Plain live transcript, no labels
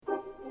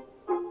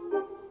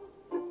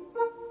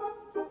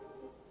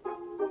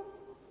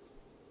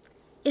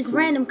It's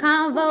random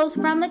convos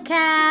from the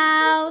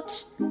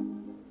couch.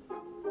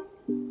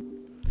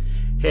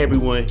 Hey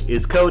everyone,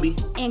 it's Cody.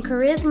 And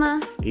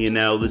Charisma. And you're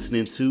now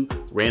listening to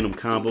Random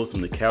Combos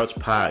from the Couch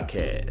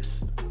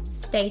podcast.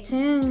 Stay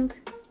tuned.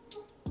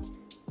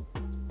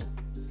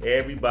 Hey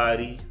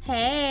everybody.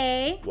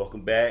 Hey.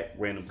 Welcome back.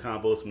 Random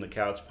Combos from the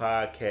Couch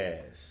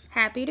podcast.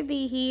 Happy to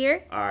be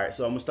here. Alright,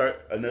 so I'm going to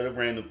start another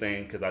random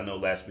thing because I know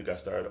last week I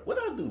started. What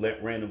did I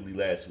do randomly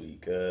last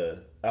week?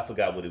 I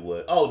forgot what it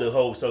was. Oh, the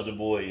whole Soulja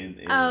Boy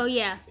and oh,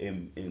 yeah.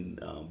 And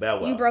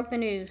Bow Wow. You broke the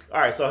news.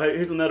 Alright, so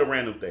here's another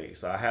random thing.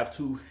 So I have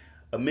to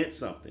admit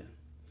something.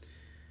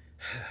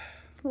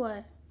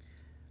 What?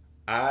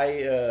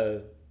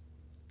 I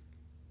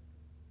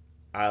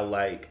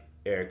like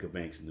Erica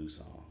Banks' new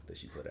song that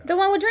she put out. The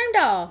one with Dream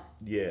Doll.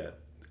 Yeah.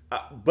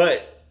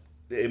 But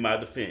in my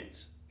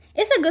defense,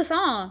 it's a good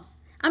song.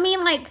 I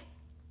mean, like,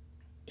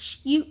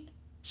 she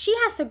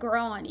has to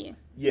grow on you.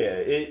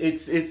 Yeah,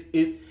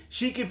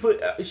 she could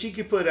put out.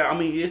 I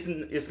mean,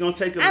 it's gonna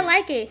take a. I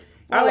like it.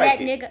 I like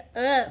that it.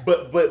 Nigga up.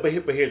 But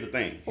here's the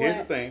thing. Here's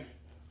the thing.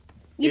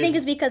 You think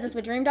it's because it's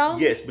with Dream Doll?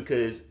 Yes,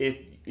 because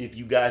if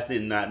you guys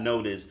did not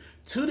know this,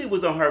 Tootie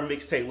was on her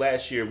mixtape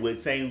last year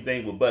with same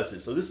thing with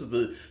Busted. So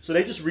so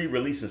they just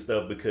re-releasing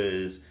stuff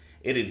because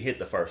it didn't hit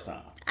the first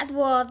time.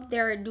 Well,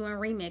 they're doing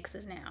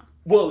remixes now.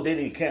 Well, they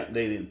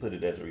didn't put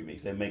it as a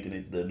remix. They're making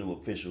it the new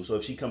official. So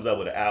if she comes out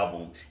with an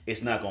album,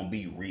 it's not gonna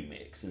be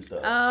remix and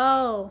stuff.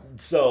 Oh.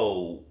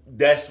 So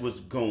that's what's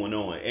going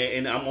on.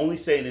 And I'm only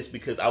saying this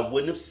because I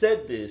wouldn't have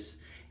said this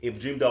if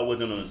Dream Doll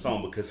wasn't on the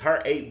song, because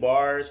her 8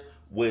 bars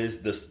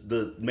was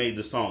the made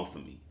the song for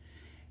me.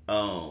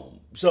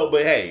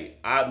 But hey,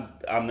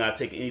 I'm not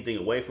taking anything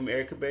away from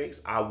Erica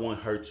Banks. I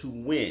want her to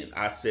win.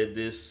 I said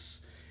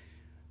this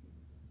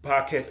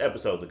podcast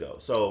episodes ago.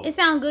 So it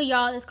sounds good,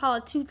 y'all. It's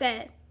called Toot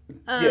That.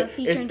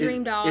 Featuring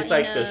Dream Doll. It's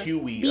like the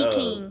Huey B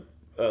King.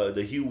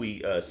 The Huey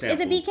sample. Is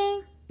it B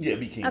King? Yeah,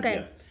 B King.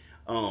 Okay.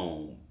 Yeah.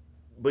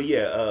 But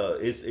yeah,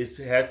 it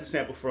has the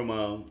sample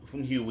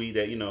from Huey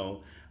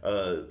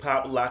that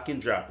pop, lock,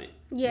 and drop it.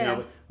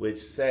 Yeah. Which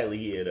sadly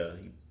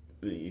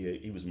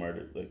he was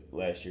murdered like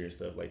last year and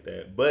stuff like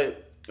that.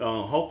 But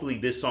hopefully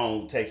this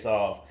song takes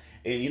off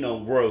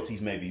and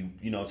royalties maybe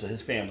to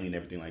his family and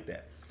everything like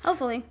that.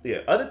 Hopefully. Yeah.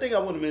 Other thing I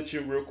want to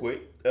mention real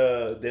quick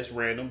that's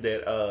random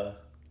that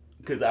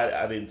because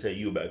I didn't tell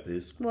you about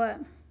this.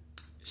 What?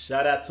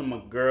 Shout out to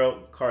my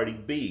girl Cardi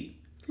B.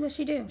 What'd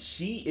she do?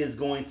 She is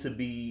going to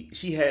be.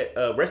 She had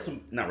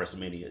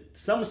WrestleMania.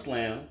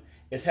 SummerSlam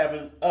is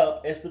having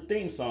up as the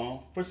theme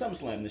song for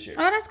SummerSlam this year.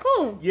 Oh, that's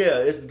cool. Yeah,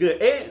 it's good.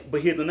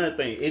 But here's another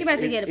thing.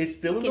 It's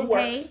still in the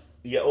works. Paid?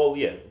 Yeah. Oh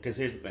yeah. Because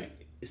here's the thing.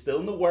 It's still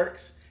in the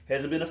works.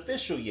 Hasn't been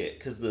official yet.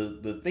 Because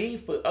the theme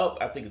for up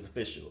I think is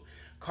official.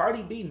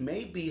 Cardi B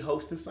may be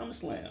hosting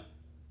SummerSlam.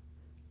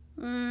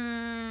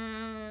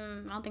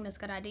 I don't think that's a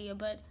good idea,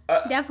 but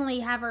definitely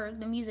have her.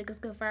 The music is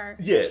good for her.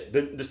 Yeah,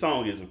 the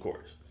song is, of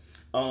course.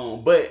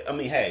 But I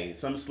mean, hey,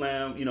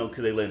 SummerSlam,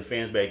 because they letting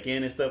fans back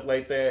in and stuff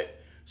like that.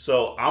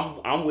 So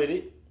I'm with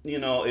it.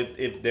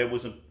 If there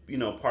was a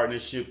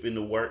partnership in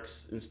the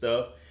works and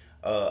stuff,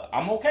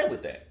 I'm okay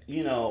with that.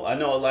 I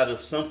know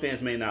some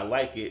fans may not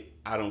like it.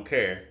 I don't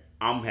care.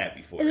 I'm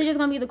happy for it. Is it just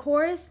gonna be the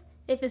chorus?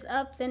 If it's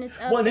up, then it's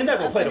up. Well, they're not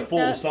gonna play the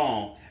full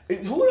song.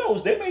 Who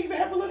knows? They may even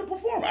have a little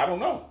performer. I don't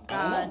know.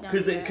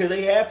 Because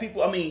they have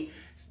people. I mean,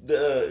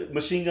 the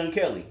Machine Gun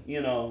Kelly,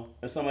 and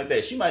something like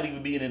that. She might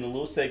even be in a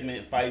little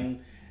segment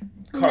fighting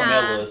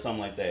Carmella or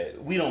something like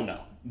that. We don't know.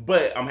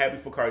 But I'm happy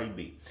for Cardi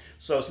B.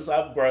 So since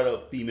I brought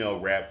up female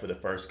rap for the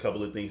first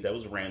couple of things that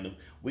was random,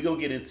 we're gonna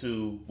get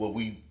into what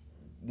we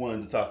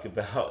wanted to talk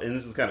about, and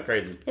this is kind of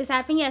crazy. This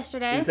happened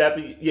yesterday. It's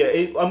happened. Yeah.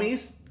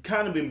 It's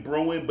kind of been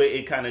brewing, but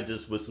it kind of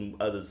just was some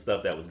other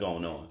stuff that was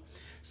going on.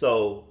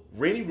 So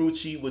Rennie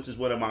Rucci, which is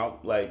one of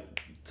my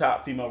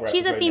top female rappers.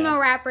 She's a female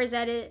rapper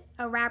that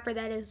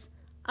is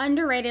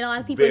underrated. A lot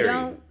of people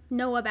don't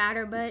know about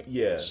her, but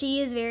she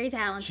is very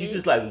talented. She's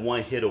just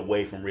one hit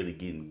away from really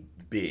getting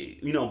big,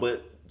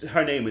 but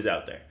her name is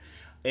out there.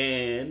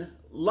 And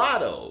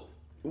Lotto,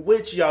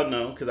 which y'all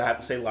know, because I have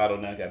to say Lotto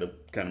now, I got to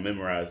kind of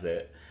memorize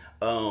that.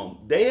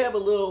 They have a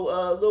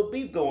little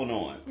beef going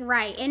on,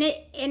 right? And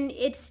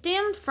it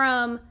stemmed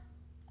from,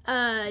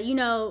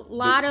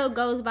 Lotto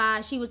goes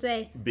by. She would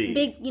say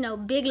big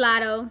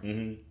Lotto,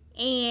 mm-hmm.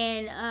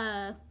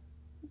 And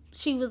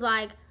she was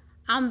like,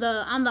 I'm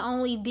the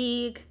only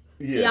big.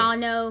 Yeah. Y'all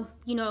know,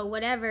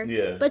 whatever.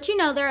 Yeah. But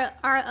there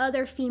are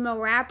other female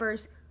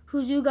rappers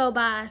who do go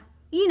by,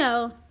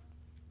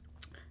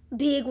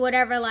 big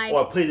whatever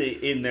or put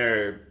it in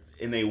their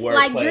wordplay.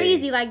 Like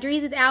Dreezy,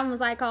 Dreezy's album was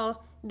called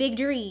Big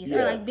Dreez,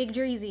 or Big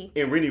Dreezy.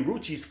 And Rennie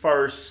Rucci's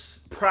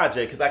first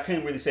project, because I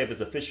couldn't really say if it's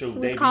official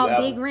debut album. It was called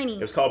Big Rennie.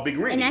 It was called Big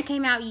Rennie. And that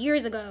came out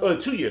years ago.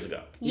 2 years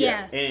ago.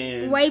 Yeah.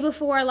 And way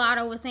before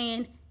Lotto was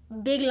saying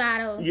Big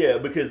Lotto. Yeah,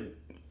 because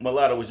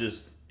Mulatto was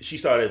just, she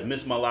started as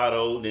Miss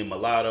Mulatto, then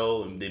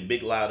Mulatto, and then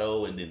Big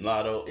Lotto, and then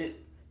Lotto. I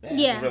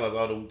just realized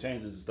all them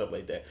changes and stuff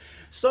like that.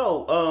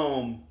 So,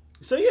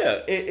 so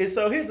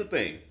here's the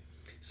thing.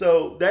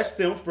 So that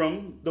stemmed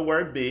from the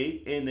word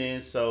big, and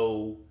then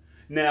so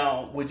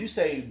now would you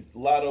say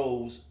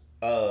Lotto's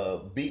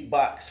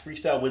beatbox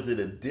freestyle, was it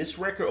a diss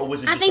record or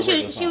was it I just think a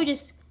regular she was song?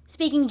 just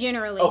speaking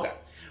generally. Okay.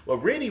 Well,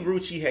 Randy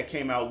Rucci had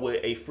came out with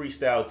a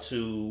freestyle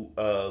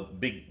to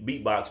Big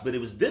Beatbox, but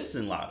it was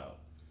dissing Lotto,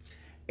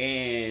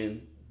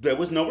 and there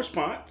was no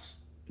response.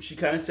 She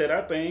kind of said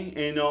our thing,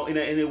 and and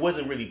it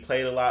wasn't really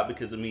played a lot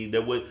because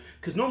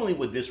because normally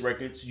with diss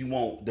records you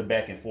want the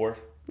back and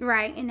forth.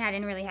 Right, and that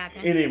didn't really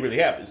happen. It didn't really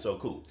happen, so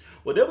cool.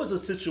 Well, there was a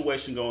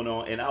situation going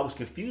on, and I was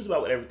confused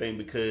about everything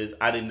because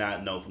I did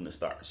not know from the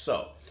start.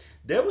 So,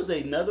 there was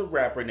another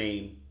rapper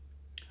named...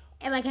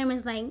 And like him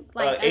is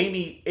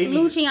Amy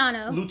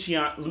Luciano.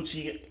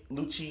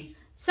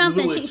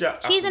 Something.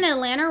 She's an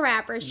Atlanta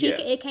rapper.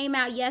 It came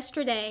out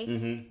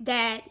yesterday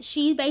that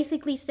she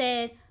basically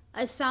said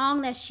a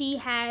song that she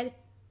had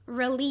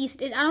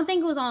released. I don't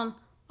think it was on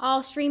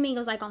all streaming. It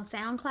was like on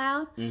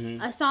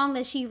SoundCloud. A song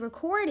that she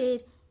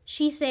recorded.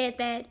 She said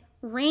that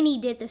Rennie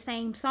did the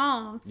same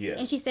song. Yeah.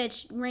 And she said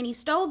Rennie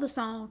stole the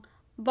song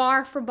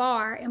bar for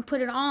bar and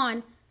put it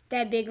on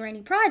that Big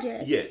Rennie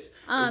project. Yes.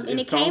 And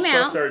it came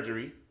out.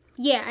 Surgery.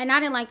 Yeah, and I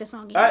didn't like the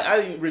song either.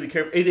 I didn't really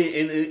care.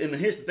 And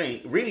here's the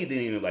thing. Rennie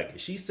didn't even like it.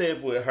 She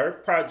said with her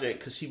project,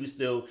 because she was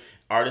still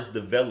artist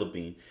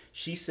developing,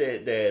 she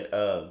said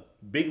that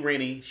Big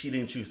Rennie, she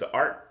didn't choose the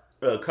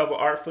cover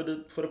art for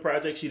the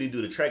project. She didn't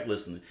do the track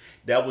listing.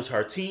 That was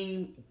her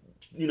team.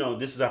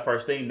 This is our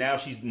first thing. Now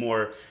she's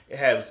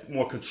has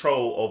more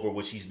control over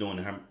what she's doing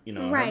in her,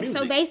 right. Her music.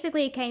 So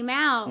basically, it came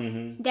out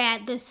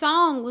that the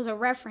song was a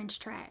reference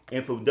track.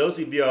 And for those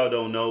of y'all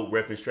don't know,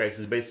 reference tracks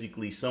is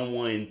basically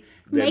someone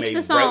that makes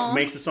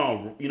the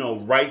song,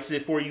 writes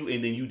it for you,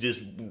 and then you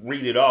just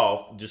read it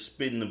off, just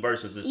spitting the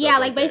verses and stuff. Yeah,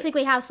 like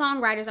basically how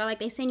songwriters are. Like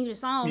they send you the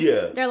song.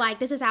 Yeah. They're like,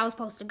 this is how it's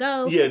supposed to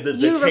go. Yeah, the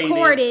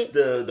record it,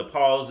 the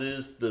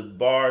pauses, the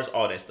bars,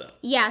 all that stuff.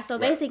 Yeah. So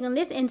basically, in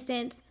this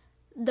instance,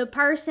 the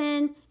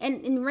person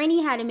and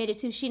Rennie had admitted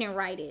to she didn't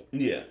write it.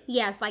 Yeah.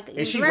 Yeah, it's like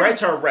and she writes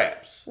her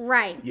raps.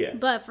 Right. Yeah.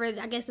 But for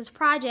I guess this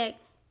project,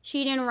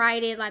 she didn't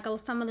write it like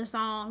some of the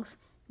songs.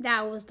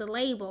 That was the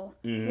label.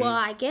 Well,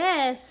 I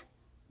guess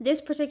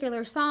this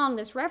particular song,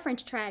 this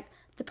reference track,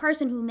 the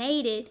person who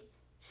made it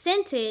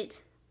sent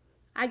it,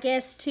 I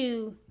guess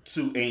to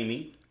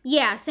Amy.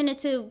 Yeah, sent it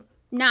to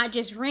not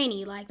just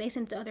Rennie, like they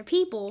sent it to other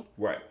people.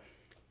 Right.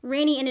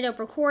 Rennie ended up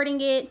recording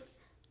it.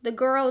 The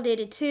girl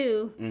did it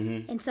too.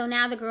 And so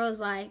now the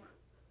girl's like,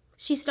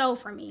 she stole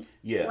from me.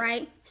 Yeah.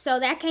 Right? So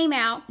that came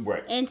out.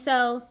 Right. And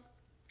so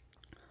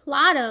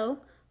Lotto,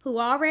 who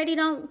already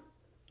don't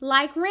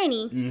like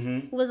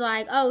Rennie, was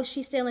like, oh,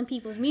 she's stealing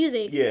people's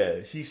music.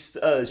 Yeah. She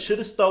should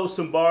have stole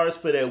some bars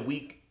for that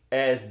weak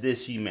ass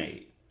diss she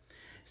made.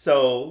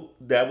 So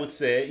that was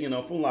said,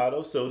 from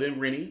Lotto. So then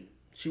Rennie,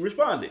 she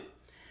responded.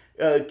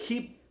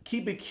 Keep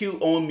it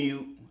cute on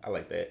mute. I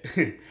like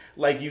that.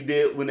 Like you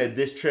did when that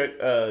diss track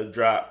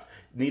dropped.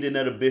 Need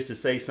another bitch to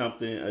say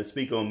something,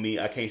 speak on me.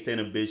 I can't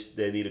stand a bitch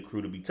that need a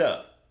crew to be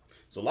tough.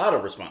 So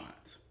Lotto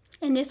responds.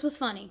 And this was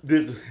funny.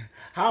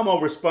 How I'm going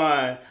to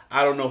respond,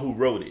 I don't know who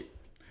wrote it.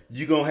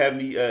 You going to have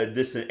me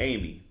dissing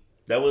Amy.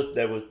 That was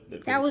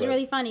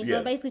really funny. Yeah.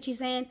 So basically she's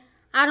saying,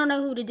 I don't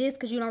know who to diss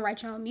because you don't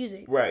write your own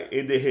music. Right.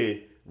 And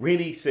then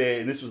Rennie said,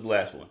 and this was the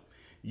last one.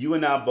 You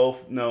and I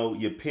both know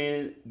your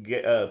pen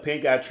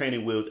got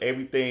training wheels.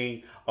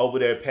 Everything over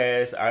there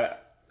passed.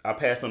 I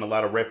passed on a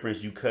lot of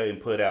reference you cut and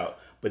put out,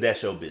 but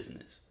that's your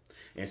business.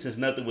 And since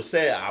nothing was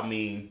said, I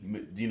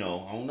mean,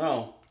 I don't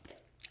know.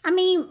 I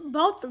mean,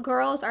 both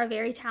girls are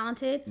very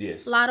talented.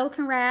 Yes. Lotto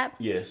can rap.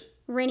 Yes.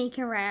 Rennie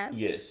can rap.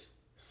 Yes.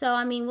 So,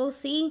 I mean, we'll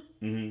see.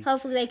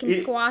 Hopefully they can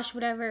squash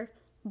whatever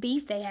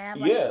beef they have.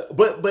 Yeah,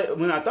 but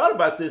when I thought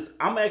about this,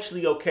 I'm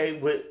actually okay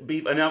with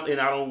beef, and I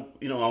don't,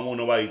 I want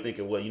nobody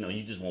thinking, well,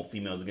 you just want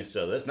females against each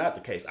other. That's not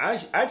the case.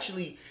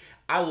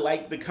 I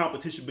like the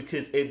competition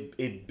because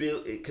it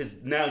built because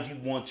now you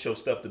want your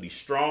stuff to be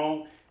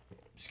strong.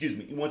 Excuse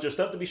me, you want your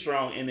stuff to be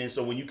strong, and then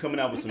so when you coming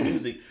out with some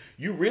music,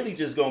 you really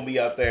just gonna be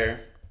out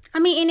there. I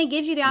mean, and it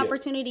gives you the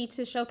opportunity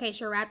to showcase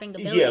your rapping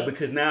ability. Yeah,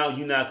 because now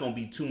you're not going to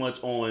be too much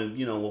on,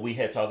 when we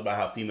had talked about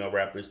how female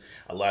rappers,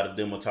 a lot of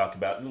them will talk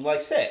about,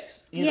 like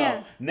sex. You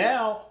know,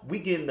 now we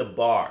get in the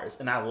bars,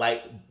 and I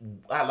like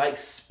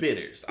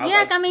spitters.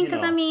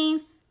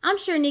 I'm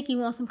sure Nikki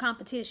wants some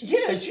competition.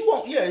 Yeah, she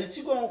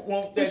gonna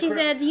want that. And she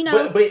said,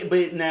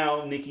 But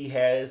now Nikki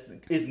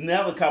it's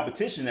never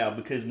competition now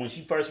because when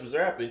she first was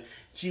rapping,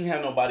 she didn't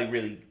have nobody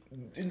really,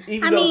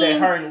 even though that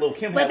her and Lil'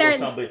 Kim had or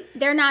something. But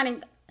they're not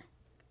in.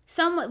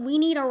 We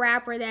need a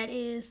rapper that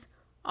is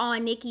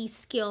on Nikki's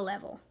skill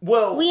level.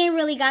 Well, we ain't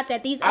really got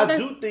that. I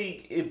do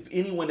think if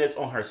anyone that's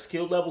on her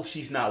skill level,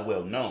 she's not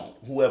well known.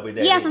 Whoever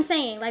that is. Yes, I'm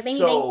saying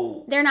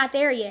they're not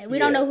there yet. We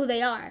don't know who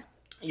they are.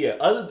 Yeah.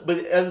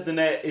 Other than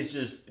that, it's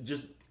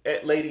just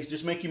ladies,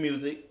 just make your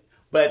music,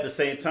 but at the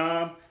same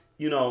time,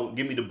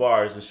 give me the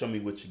bars and show me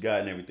what you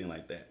got and everything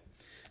like that.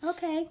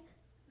 Okay,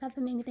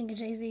 nothing made me think of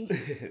Jay-Z.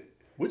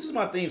 Which is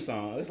my theme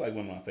song. It's like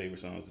one of my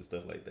favorite songs and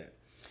stuff like that.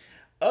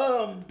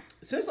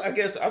 Since I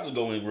guess I'll just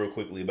go in real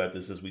quickly about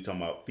this since we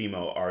talking about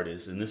female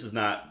artists, and this is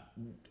not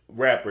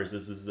rappers.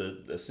 This is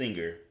a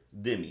singer,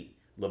 Demi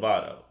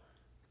Lovato.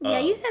 Yeah,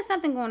 you said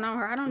something going on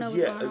with her. I don't know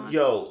what's going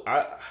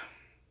on.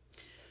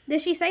 Did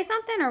she say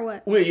something or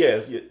what? Well,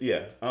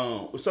 yeah.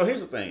 So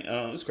here's the thing.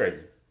 It's crazy.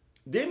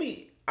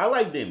 Demi, I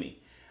like Demi.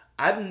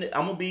 I'm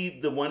gonna be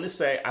the one to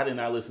say I did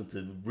not listen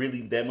to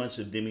really that much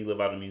of Demi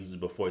Lovato music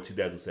before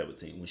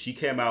 2017 when she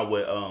came out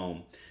with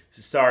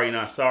Sorry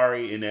Not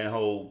Sorry and that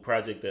whole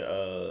project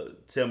that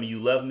Tell Me You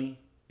Love Me.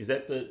 Is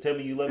that the Tell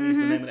Me You Love Me is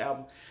the name of the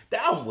album?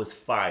 The album was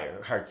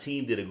fire. Her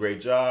team did a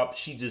great job.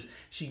 She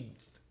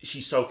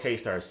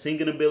showcased her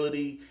singing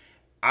ability.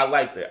 I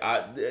liked her.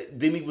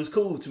 Demi was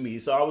cool to me,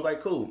 so I was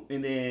like, cool.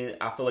 And then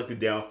I feel like the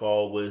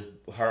downfall was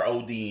her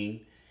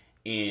ODing,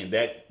 and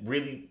that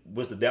really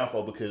was the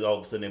downfall because all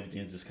of a sudden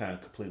everything just kind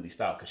of completely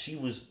stopped because she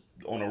was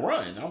on a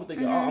run. I was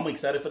thinking, I'm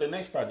excited for the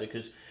next project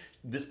because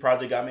this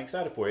project got me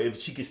excited for it.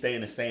 If she could stay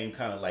in the same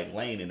kind of like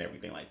lane and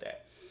everything like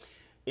that.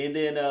 And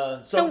then,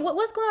 so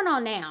what's going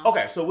on now?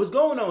 Okay, so what's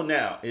going on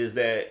now is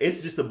that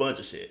it's just a bunch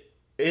of shit.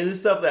 And it's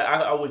stuff that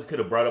I always could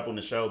have brought up on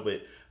the show,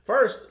 but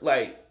first,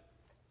 like,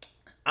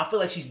 I feel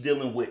like she's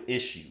dealing with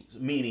issues,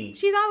 meaning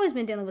she's always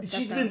been dealing with stuff.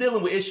 She's been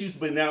dealing with issues,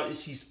 but now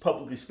she's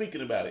publicly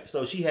speaking about it.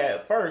 So she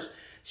had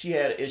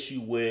an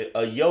issue with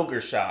a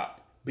yogurt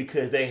shop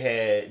because they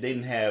had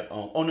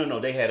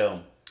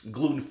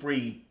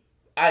gluten-free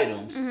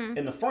items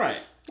in the front.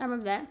 I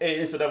remember that.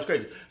 And so that was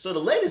crazy. So the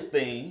latest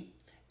thing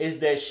is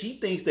that she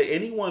thinks that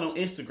anyone on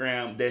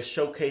Instagram that's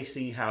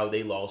showcasing how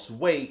they lost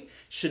weight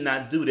should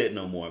not do that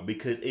no more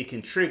because it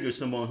can trigger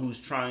someone who's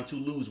trying to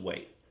lose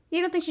weight.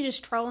 You don't think she's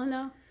just trolling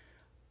though?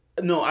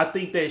 No, I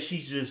think that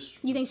she's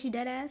just... You think she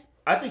dead ass?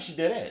 I think she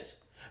dead ass.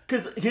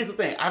 Because here's the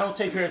thing. I don't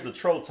take her as the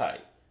troll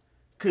type.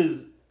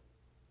 Because...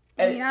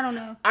 I don't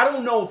know. I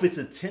don't know if it's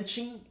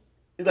attention.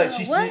 Like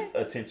she's... What?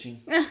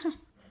 Attention.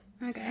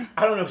 Okay.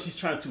 I don't know if she's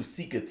trying to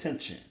seek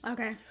attention.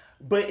 Okay.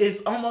 But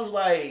it's almost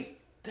like...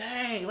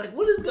 Dang, like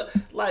what is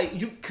like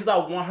you? Because I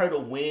want her to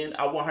win.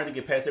 I want her to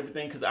get past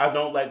everything. Because I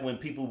don't like when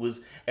people was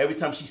every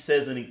time she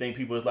says anything,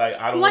 people is like,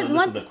 I don't want to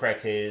listen to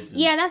crackheads.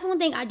 Yeah, that's one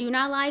thing I do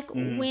not like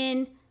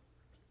when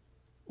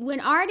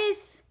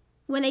artists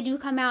when they do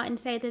come out and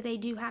say that they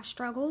do have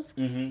struggles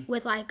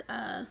with like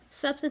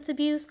substance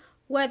abuse,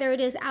 whether it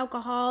is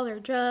alcohol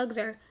or drugs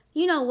or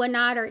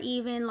whatnot, or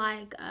even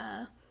like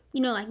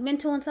like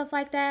mental and stuff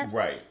like that.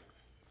 Right.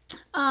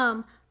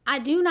 I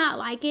do not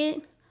like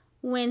it.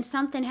 When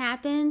something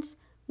happens,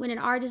 when an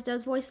artist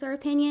does voice their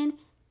opinion,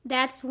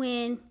 that's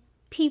when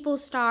people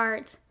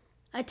start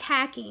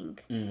attacking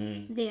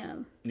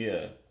them.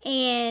 Yeah.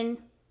 And,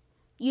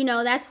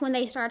 that's when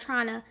they start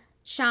trying to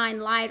shine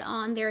light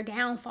on their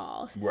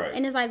downfalls. Right.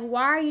 And it's like,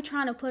 why are you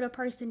trying to put a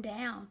person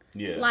down?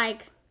 Yeah.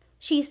 Like,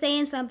 she's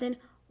saying something.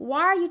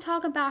 Why are you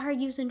talking about her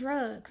using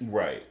drugs?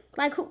 Right.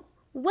 Like,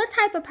 what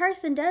type of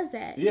person does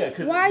that? Yeah,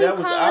 because why are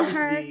you calling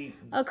her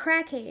a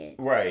crackhead?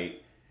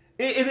 Right.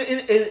 And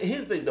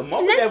here's the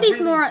moment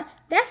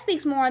that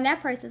speaks more on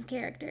that person's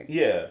character.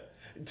 Yeah,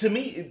 to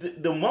me,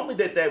 the moment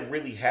that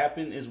really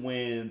happened is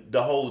when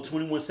the whole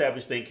 21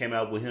 Savage thing came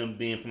out with him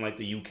being from like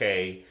the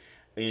UK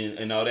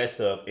and all that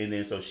stuff, and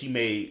then so she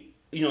made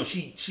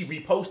she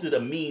reposted a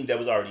meme that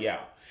was already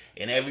out,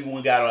 and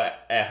everyone got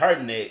at her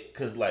neck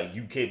because like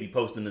you can't be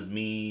posting this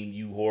meme,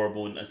 you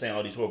horrible, and saying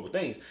all these horrible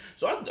things.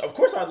 So of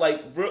course I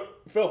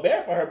felt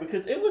bad for her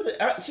because it was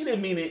she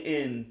didn't mean it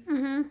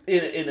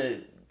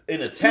in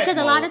attack because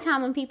mode. A lot of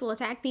time when people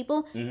attack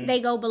people, they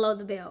go below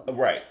the belt.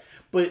 Right.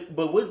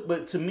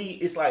 But to me,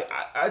 it's like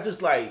I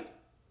just like,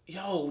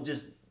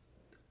 just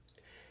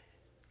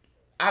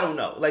I don't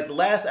know. Like the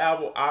last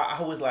album,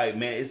 I was like,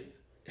 man,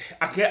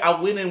 I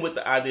went in with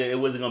the idea it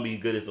wasn't gonna be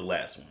good as the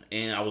last one,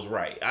 and I was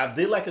right. I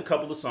did like a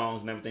couple of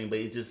songs and everything, but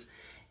it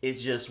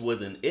just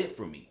wasn't it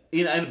for me.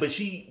 But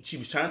she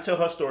was trying to tell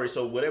her story,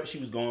 so whatever she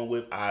was going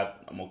with,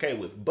 I'm okay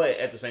with. But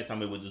at the same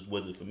time, it just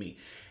wasn't for me.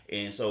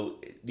 And so,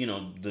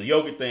 the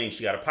yogurt thing,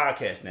 she got a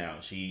podcast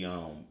now. She,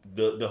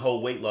 the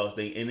whole weight loss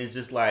thing. And it's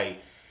just like,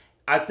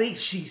 I think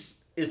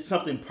it's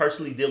something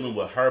personally dealing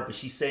with her, but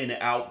she's saying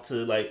it out to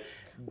like.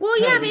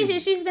 Well, yeah, I mean,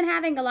 she's been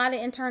having a lot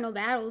of internal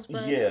battles,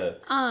 but. Yeah.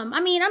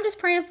 I mean, I'm just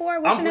praying for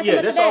her.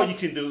 That's all you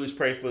can do is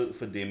pray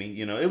for Demi.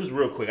 It was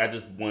real quick. I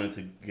just wanted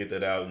to get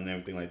that out and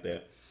everything like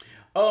that.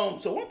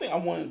 So one thing I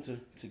wanted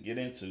to get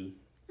into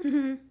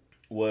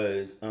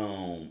was,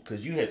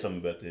 because you had told me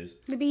about this.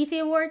 The BET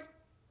Awards?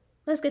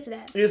 Let's get to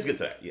that. Let's get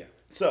to that, yeah.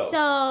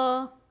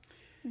 So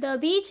the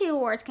BET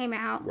Awards came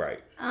out. Right.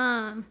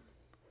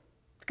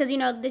 Because,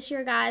 this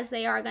year, guys,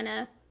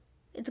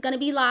 it's going to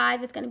be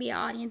live. It's going to be an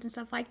audience and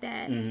stuff like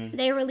that.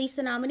 They released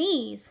the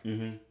nominees.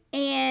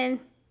 And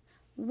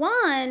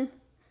the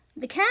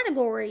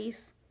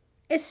categories,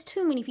 it's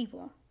too many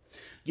people.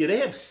 Yeah, they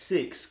have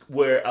 6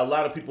 where a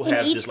lot of people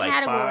have just like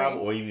category. 5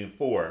 or even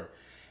 4.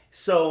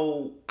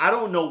 So I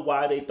don't know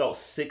why they thought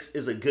 6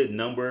 is a good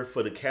number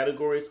for the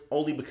categories,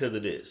 only because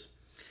it is.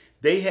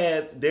 They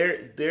have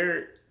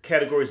their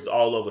categories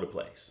all over the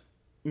place.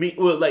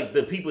 like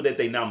the people that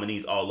they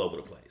nominees all over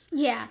the place.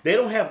 Yeah. They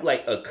don't have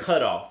like a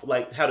cutoff,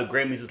 like how the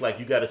Grammys is like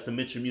you got to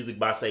submit your music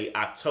by say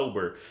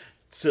October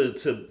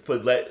for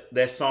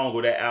that song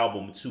or that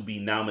album to be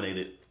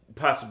nominated,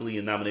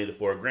 possibly nominated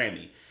for a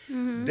Grammy.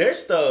 Mm-hmm. Their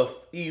stuff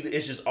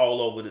it's just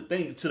all over the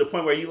thing to the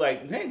point where you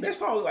like, hey, that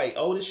song is like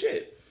old as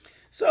shit.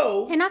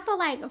 So, and I feel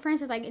like, for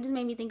instance, like it just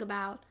made me think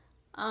about,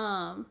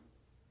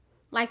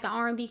 like the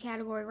R&B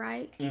category,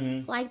 right?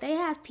 Mm-hmm. Like they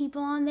have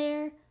people on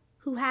there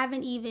who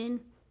haven't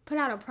even put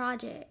out a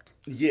project.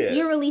 Yeah,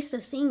 you released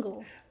a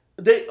single.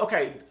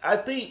 I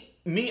think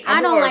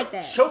I don't like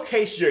that.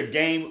 Showcase your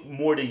game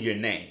more than your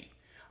name.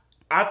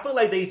 I feel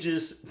like they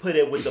just put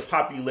it with the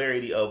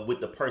popularity of what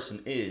the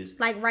person is.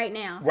 Like right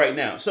now. Right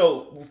now.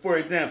 So, for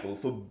example,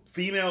 for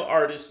female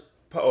artists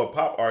or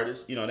pop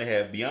artists, they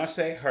have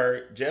Beyonce,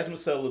 her, Jasmine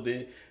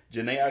Sullivan,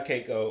 Jhené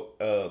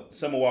Aiko,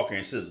 Summer Walker,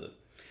 and SZA.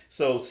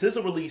 So,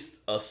 SZA released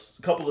a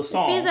couple of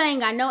songs. SZA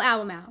ain't got no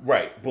album out.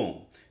 Right.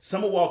 Boom.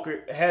 Summer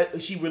Walker,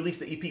 she released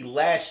the EP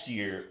last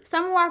year.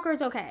 Summer Walker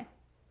is okay.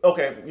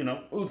 Okay,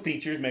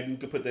 features. Maybe we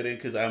could put that in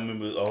because I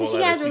remember a whole lot of features.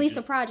 She has released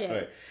a project.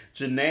 Right.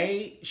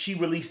 Janae, she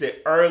released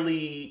it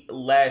early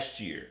last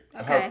year.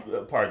 Okay.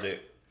 Her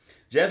project.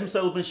 Jasmine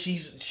Sullivan,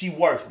 she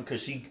works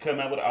because she came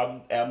out with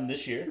an album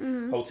this year.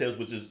 Mm-hmm. Hotels,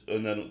 which is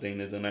another thing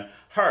that's in there.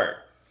 Her.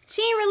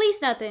 She ain't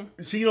released nothing.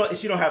 She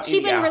don't have.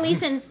 She been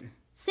releasing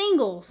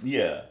singles.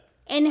 Yeah.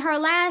 And her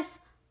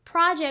last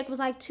project was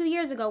like 2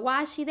 years ago.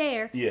 Why is she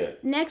there? Yeah.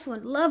 Next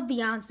one, Love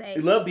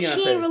Beyonce. Love Beyonce.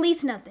 She ain't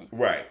released nothing.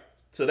 Right.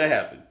 So that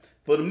happened.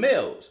 For the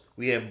males,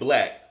 we have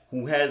Black,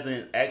 who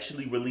hasn't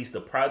actually released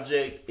a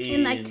project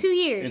in like 2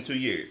 years. In 2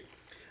 years.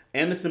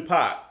 Anderson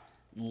 .Paak,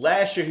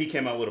 last year he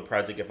came out with a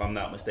project, if I'm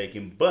not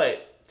mistaken,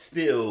 but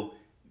still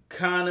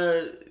kind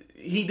of,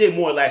 he did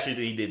more last year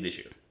than he did this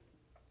year.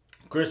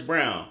 Chris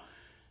Brown,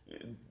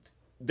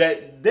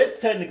 that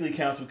technically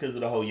counts because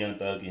of the whole Young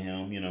Thug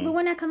and him, But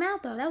when that come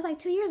out though, that was like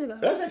 2 years ago.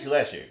 That was actually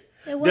last year.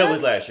 It was? That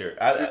was last year.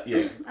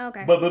 Yeah.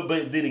 Okay. But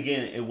then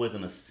again, it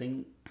wasn't a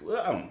single.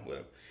 Well, I don't know.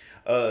 Whatever.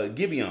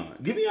 Giveon,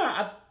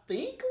 I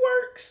think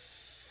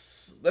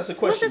works. That's a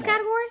question. What's this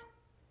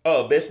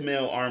category? Best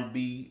male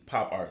R&B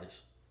pop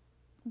artist.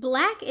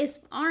 Black is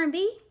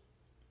R&B.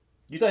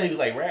 You thought he was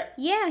like rap?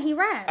 Yeah, he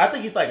raps. I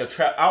think he's like a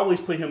trap. I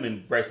always put him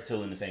and Bryson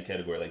Tiller in the same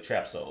category, like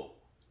trap soul.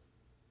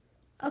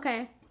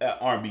 Okay.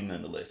 R&B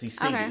nonetheless. He's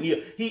singing.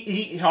 Okay.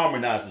 He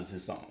harmonizes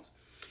his songs.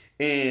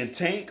 And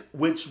Tank,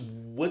 what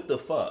the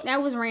fuck?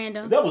 That was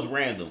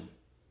random.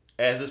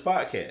 As his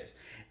podcast.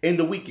 And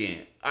The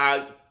Weeknd,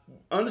 I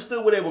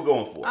understood what they were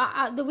going for.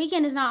 The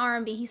Weeknd is not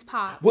R&B. He's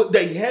pop. Well,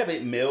 they have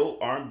it male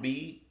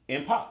R&B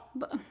and pop.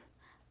 But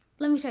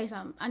let me tell you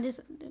something.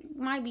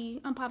 Might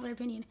be unpopular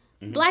opinion.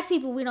 Mm-hmm. Black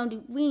people, we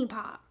ain't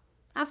pop.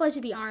 I feel it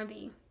should be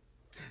R&B.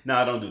 No,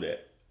 I don't do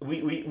that.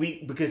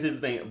 We because here's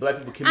the thing. Black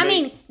people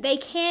can they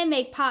can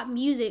make pop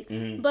music,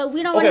 mm-hmm. but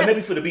we don't. Okay,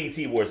 maybe for the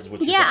BET Awards is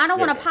what you're saying. I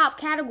don't want a pop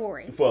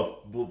category for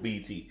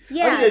BET.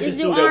 Yeah, I think just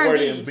do that R&B.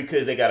 Word in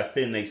because they got to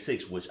fit in a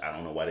 6, which I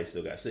don't know why they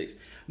still got 6.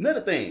 Another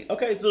thing.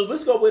 Okay, so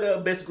let's go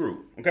with best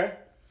group. Okay,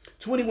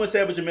 21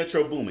 Savage and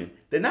Metro Boomin.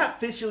 They're not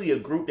officially a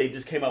group. They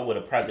just came out with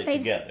a project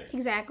together.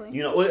 Exactly.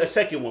 A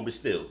second one, but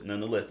still,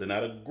 nonetheless, they're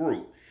not a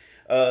group.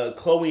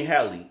 Chloe and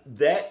Halle.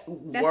 That's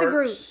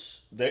works.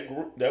 A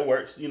group. That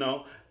works.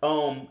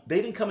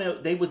 They didn't come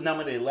out. They was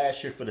nominated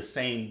last year for the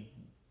same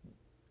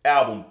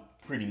album,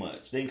 pretty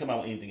much. They didn't come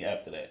out with anything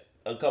after that.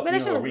 A couple, but they're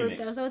still a group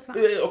though, so it's fine.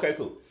 Yeah, okay,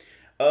 cool.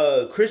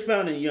 Chris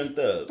Brown and Young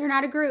Thug. They're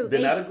not a group.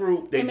 They're not a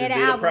group. They just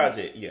did a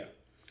project. Yeah.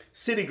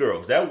 City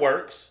Girls. That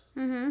works.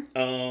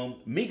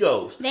 Mm-hmm.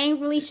 Migos. They ain't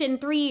released shit in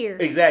 3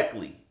 years.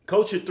 Exactly.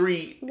 Culture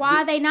 3.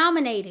 Why are they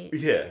nominated?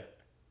 Yeah.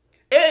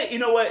 And you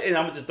know what? And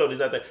I'm going to just throw this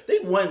out there. They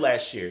won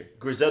last year.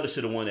 Griselda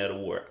should have won that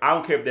award. I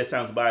don't care if that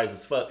sounds biased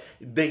as fuck.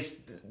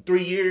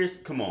 3 years?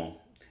 Come on.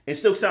 And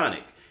Silk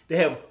Sonic. They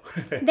have...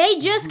 They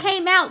just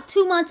came out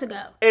 2 months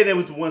ago. And it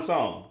was one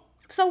song.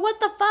 So what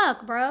the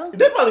fuck, bro?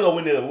 They probably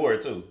going to win the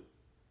award, too.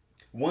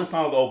 One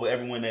song over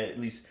everyone that at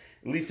least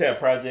have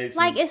projects.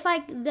 Like, it's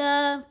like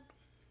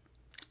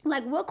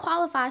what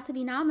qualifies to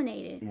be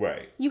nominated?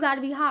 Right. You got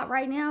to be hot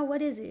right now?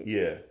 What is it?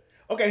 Yeah.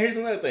 Okay, here's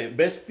another thing.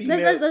 Best female.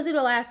 Let's do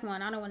the last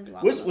one. I don't want to do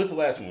all. What's the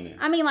last one then?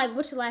 I mean, like,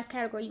 what's the last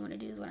category you want to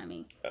do? Is what I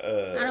mean.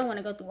 I don't want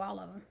to go through all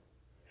of them.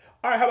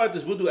 All right, how about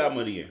this? We'll do album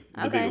of the year,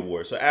 the big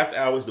award. So After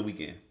Hours, The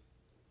Weeknd.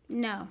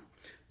 No.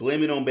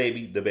 Blame It on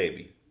Baby, The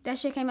Baby. That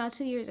shit came out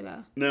 2 years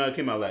ago. No, it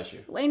came out last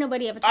year. Well, ain't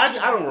nobody ever talking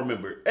about it. I don't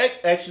remember.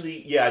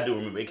 Actually, yeah, I do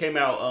remember. It came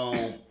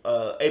out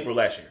April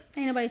last year.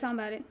 Ain't nobody talking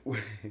about it.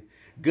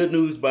 Good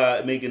News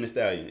by Megan Thee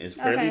Stallion. It's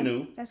fairly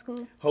new. That's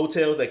cool.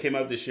 Hotels that came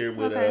out this year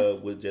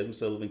with Jasmine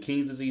Sullivan.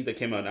 King's Disease that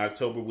came out in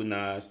October with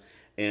Nas.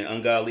 And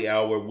Ungodly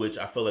Hour, which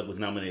I feel like was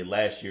nominated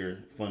last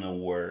year for an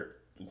award,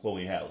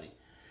 Chloe and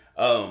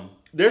Halle.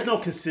 There's no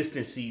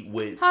consistency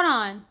with... Hold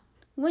on.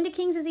 When did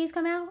King's Disease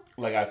come out?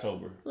 Like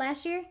October.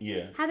 Last year?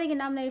 Yeah. How they get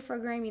nominated for a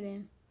Grammy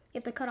then?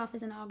 If the cutoff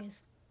is in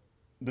August.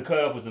 The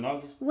cutoff was in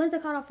August? When's the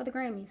cutoff for the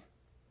Grammys?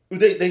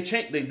 They did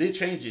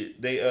change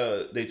it.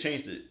 They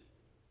changed it.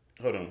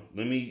 Hold on.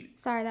 Let me...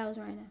 Sorry, that was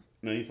random.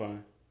 No, you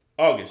fine.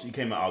 August. You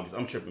came out August.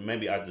 I'm tripping.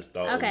 Maybe I just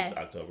thought it was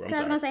October. I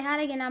was gonna say, how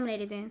they get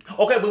nominated then?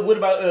 Okay, but what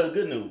about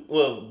Good News?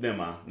 Well, never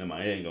mind.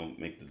 It ain't gonna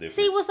make the difference.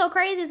 See, what's so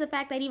crazy is the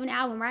fact that even the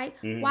album, right?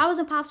 Mm-hmm. Why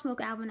wasn't Pop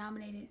Smoke album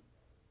nominated?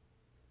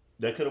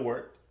 That could have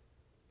worked.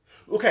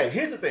 Okay,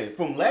 here's the thing.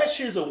 From last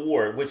year's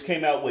award, which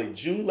came out with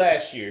June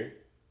last year,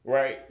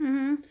 right?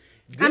 Mm-hmm.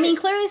 I mean,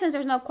 clearly, since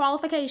there's no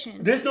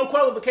qualification. There's no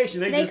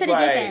qualification. They just like, did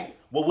that.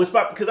 Well, what's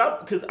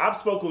because I've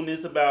spoken on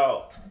this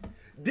about.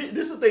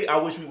 This is the thing I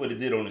wish we would have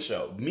did on the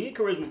show. Me and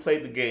Charisma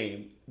played the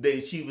game.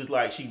 She was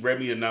like, she read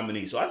me the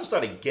nominee. So I just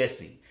started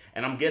guessing.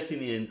 And I'm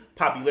guessing in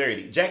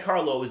popularity. Jack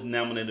Harlow is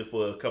nominated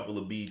for a couple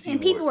of BET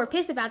And people were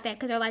pissed about that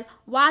because they're like,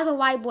 why is a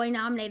white boy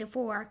nominated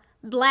for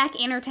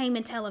Black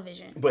Entertainment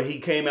Television? But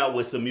he came out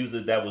with some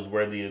music that was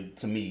worthy of,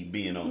 to me,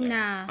 being on there.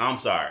 Nah. I'm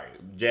sorry.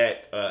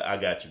 Jack, I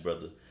got you,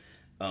 brother.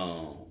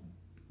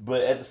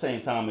 But at the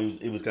same time,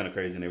 it was kind of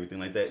crazy and everything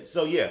like that.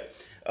 So yeah,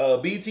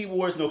 BET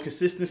Awards, no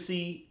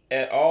consistency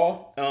at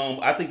all.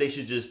 I think they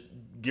should just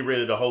get rid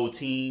of the whole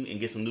team and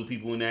get some new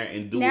people in there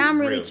and do it. Now I'm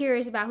really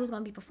curious about who's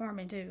going to be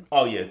performing too.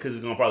 Oh yeah, because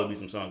it's going to probably be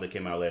some songs that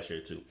came out last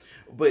year too.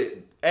 But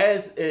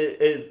as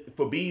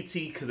for BET,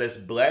 because that's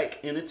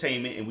Black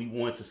entertainment and we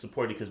want to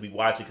support it because we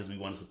watch it because we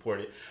want to support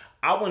it,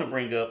 I want to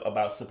bring up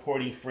about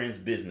supporting friends'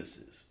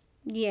 businesses.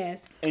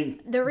 Yes.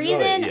 And the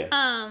reason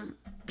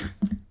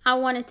I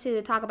wanted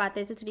to talk about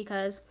this is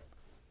because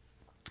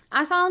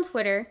I saw on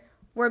Twitter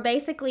where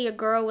basically a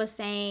girl was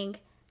saying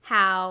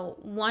how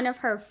one of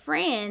her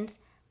friends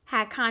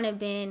had kind of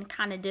been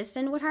kind of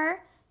distant with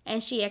her,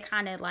 and she had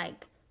kind of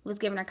like was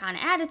giving her kind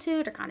of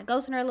attitude or kind of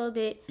ghosting her a little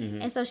bit.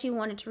 Mm-hmm. And so she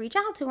wanted to reach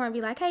out to her and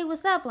be like, hey,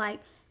 what's up? Like,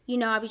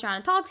 I'll be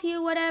trying to talk to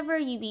you, whatever.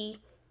 You be,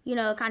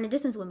 kind of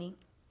distance with me.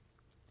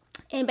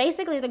 And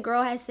basically the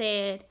girl had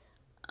said,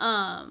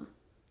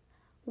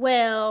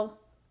 well,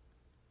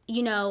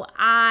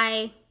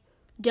 I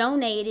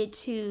donated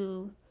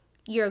to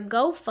your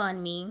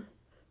GoFundMe,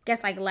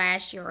 guess like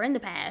last year or in the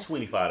past.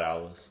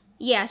 $25.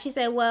 Yeah, she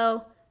said,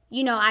 well,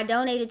 I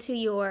donated to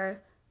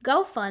your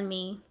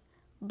GoFundMe,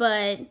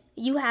 but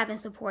you haven't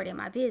supported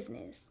my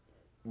business.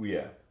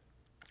 Yeah.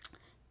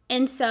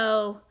 And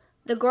so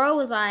the girl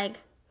was like,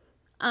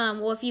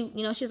 well, if you,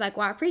 she was like,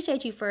 well, I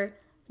appreciate you for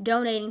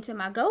donating to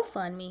my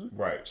GoFundMe.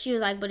 Right. She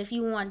was like, but if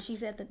you want, she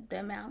said the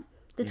amount,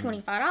 the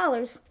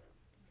 $25,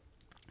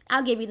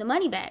 I'll give you the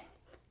money back.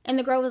 And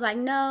the girl was like,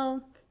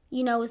 no,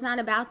 it's not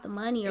about the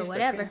money or it's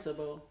whatever. The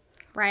principle.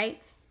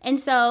 Right. And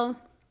so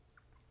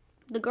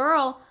the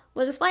girl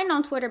was explaining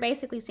on Twitter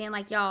basically saying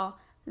like, y'all,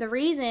 the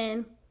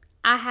reason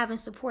I haven't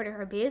supported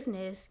her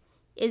business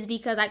is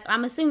because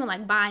I'm assuming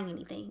like buying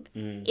anything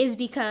is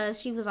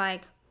because she was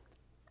like,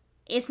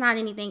 it's not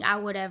anything I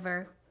would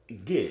ever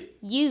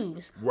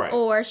use. Right.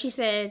 Or she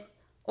said,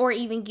 or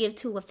even give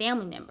to a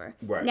family member.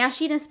 Right. Now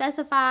she didn't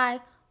specify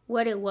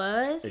what it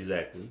was.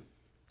 Exactly.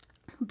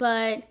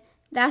 But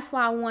that's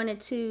why I wanted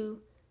to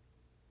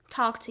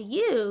talk to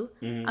you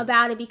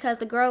about it, because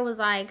the girl was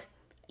like,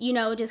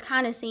 it just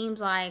kind of seems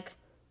like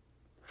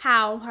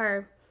how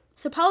her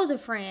supposed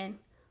friend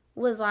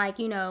was like,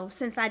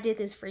 since I did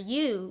this for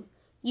you,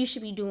 you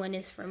should be doing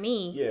this for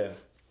me. Yeah.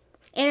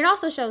 And it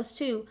also shows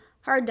too,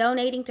 her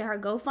donating to her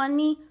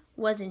GoFundMe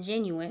wasn't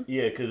genuine.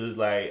 Yeah, because it's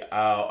like,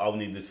 I'll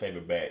need this favor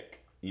back,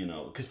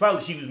 because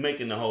probably she was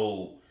making the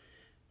whole,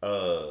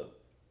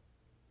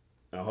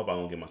 I hope I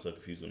don't get myself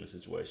confused on the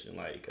situation.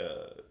 Like,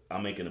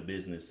 I'm making a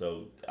business,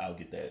 so I'll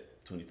get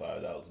that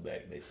 $25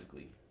 back,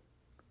 basically.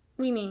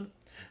 What do you mean?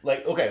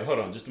 Like, okay, hold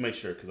on, just to make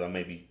sure, because I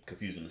may be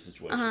confusing the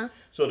situation. Uh-huh.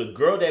 So the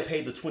girl that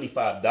paid the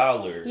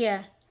 $25,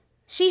 yeah,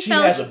 she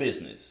has a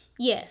business.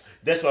 Yes,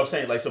 that's what I'm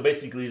saying. Like, so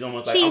basically, it's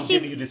almost like I'm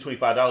giving you this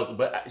 $25,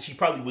 but she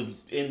probably was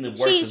in the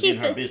works of getting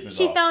her business.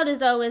 She felt as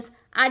though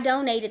I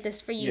donated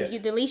this for you. Yeah.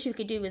 The least you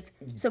could do is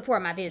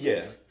support my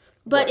business. Yeah.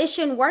 But it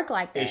shouldn't work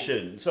like that. It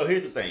shouldn't. So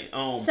here's the thing.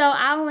 So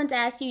I want to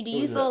ask you: do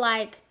you feel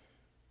like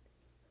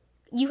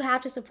you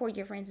have to support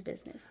your friend's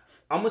business?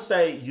 I'm gonna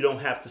say you don't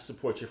have to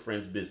support your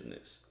friend's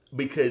business,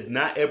 because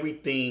not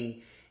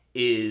everything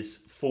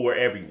is for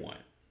everyone.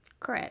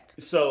 Correct.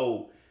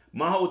 So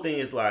my whole thing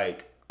is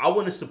like, I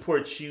want to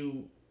support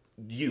you.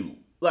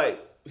 Like,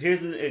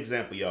 here's an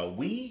example, y'all.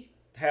 We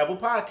have a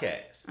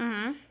podcast.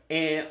 Mm-hmm.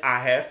 And I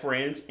have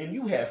friends and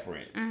you have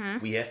friends.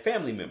 Mm-hmm. We have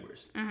family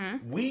members.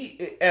 Mm-hmm.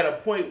 We at a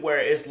point where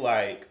it's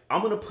like,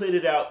 I'm going to put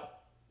it out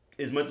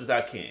as much as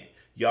I can.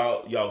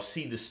 Y'all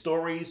see the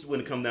stories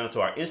when it comes down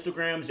to our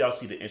Instagrams. Y'all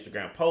see the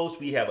Instagram posts.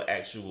 We have an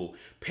actual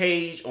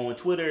page on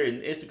Twitter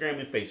and Instagram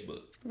and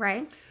Facebook.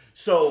 Right.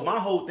 So my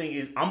whole thing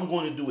is, I'm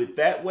going to do it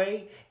that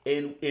way.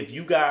 And if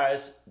you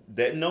guys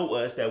that know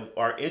us, that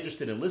are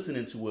interested in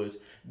listening to us,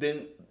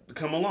 then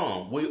come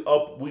along.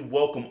 We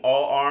welcome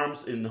all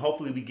arms, and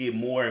hopefully we get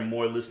more and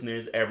more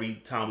listeners every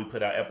time we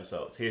put out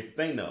episodes. Here's the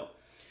thing though.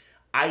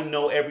 I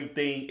know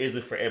everything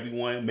isn't for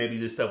everyone. Maybe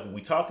this stuff we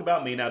talk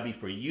about may not be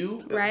for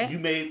you. Right. You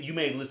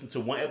may listen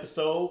to one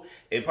episode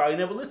and probably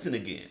never listen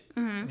again.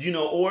 Mm-hmm.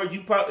 Or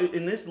you probably,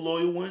 and this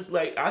loyal ones,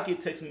 like I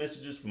get text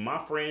messages from my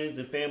friends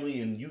and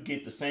family, and you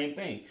get the same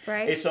thing.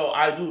 Right. And so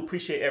I do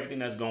appreciate everything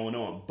that's going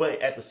on, but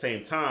at the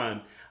same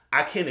time,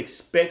 I can't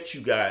expect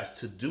you guys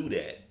to do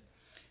that,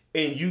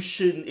 and you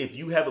shouldn't if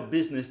you have a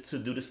business to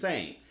do the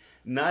same.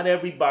 Not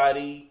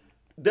everybody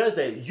does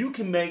that. You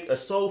can make a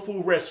soul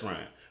food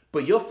restaurant,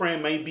 but your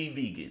friend may be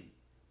vegan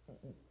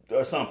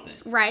or something.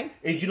 Right.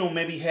 And you don't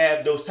maybe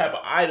have those type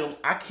of items.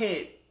 I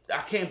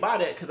can't buy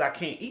that because I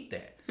can't eat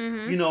that.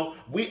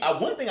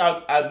 Mm-hmm. One thing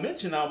I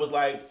mentioned, I was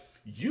like,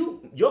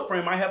 your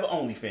friend might have an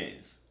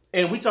OnlyFans.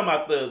 And we talking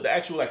about the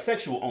actual like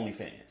sexual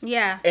OnlyFans.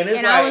 Yeah. And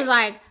I was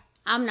like,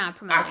 I'm not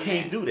promoting I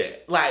can't do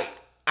that. Like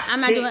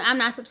I'm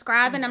not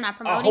subscribing, I'm not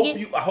promoting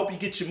it. I hope you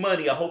get your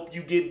money. I hope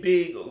you get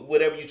big,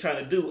 whatever you're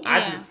trying to do. Yeah.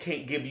 I just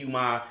can't give you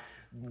my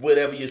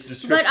whatever your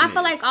subscription But I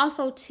feel like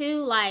also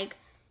too, like,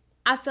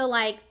 I feel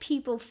like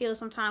people feel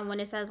sometimes when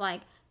it says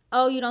like,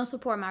 oh, you don't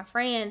support my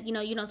friend,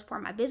 you don't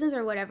support my business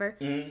or whatever.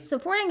 Mm-hmm.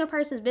 Supporting a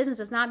person's business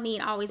does not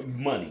mean always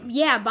money.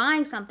 Yeah,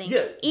 buying something.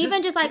 Yeah,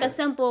 even just like a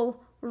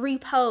simple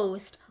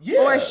repost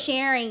or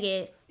sharing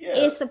it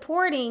is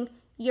supporting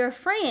your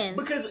friends.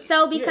 Because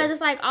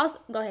it's like, also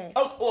go ahead.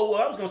 Oh, well,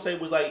 what I was gonna say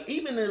was like,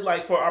 even in,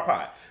 like for our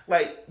pod,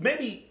 like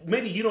maybe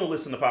you don't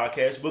listen to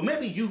podcasts, but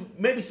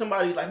maybe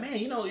somebody's like, man,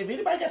 if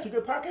anybody got some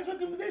good podcast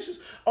recommendations,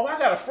 I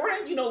got a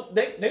friend,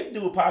 they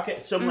do a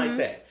podcast, something like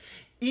that.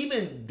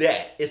 Even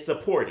that is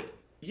supporting,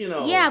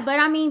 Yeah, but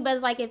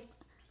it's like if,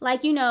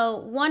 like,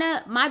 one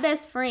of my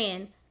best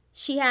friend,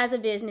 she has a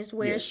business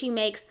where she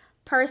makes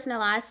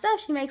personalized stuff.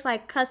 She makes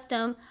like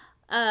custom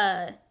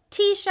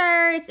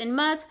t-shirts and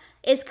mugs.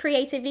 It's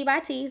Creativity by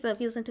T. So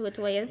if you listen to it,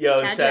 Toya,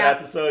 shout out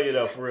to Soya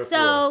though, for real.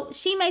 So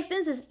she makes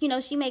business,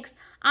 she makes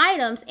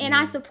items, and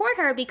I support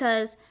her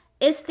because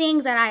it's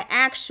things that I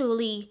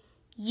actually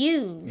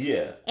use.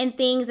 Yeah. And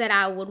things that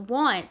I would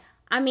want.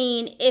 I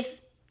mean,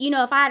 if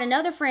I had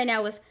another friend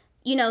that was,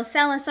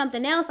 selling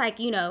something else, like,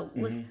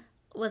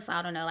 was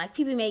I don't know, like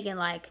people making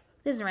like,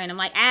 this is random,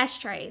 like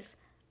ashtrays.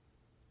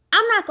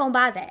 I'm not gonna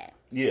buy that.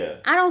 Yeah.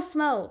 I don't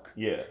smoke.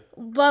 Yeah.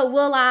 But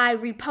will I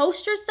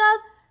repost your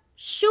stuff?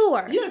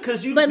 Sure. Yeah,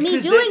 because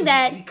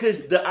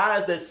the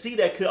eyes that see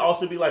that could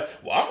also be like,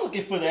 well, I'm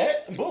looking for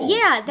that. Boom.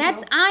 Yeah,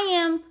 I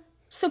am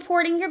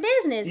supporting your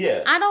business.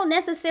 Yeah. I don't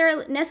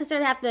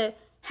necessarily have to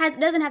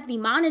doesn't have to be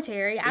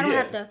monetary. I don't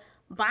have to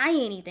buy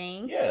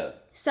anything. Yeah.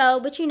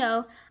 So, but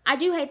I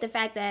do hate the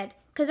fact that,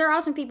 because there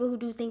are some people who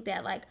do think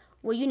that, like,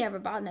 well, you never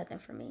bought nothing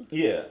from me.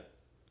 Yeah.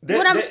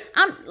 Let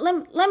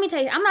me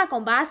tell you, I'm not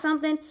gonna buy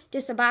something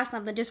just to buy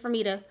something just for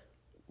me to.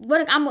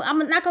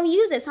 I'm not gonna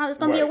use it, so it's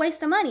gonna be a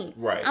waste of money.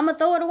 Right. I'm gonna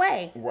throw it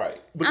away. Right.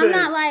 I'm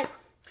not like.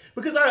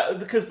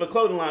 Because for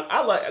clothing lines,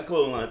 I like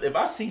clothing lines. If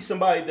I see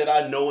somebody that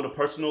I know on a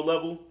personal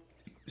level,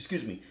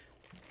 excuse me,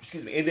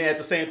 and then at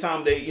the same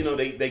time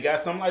they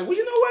got something like, well,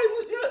 you know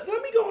what,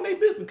 let me go on their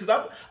business, because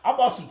I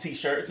bought some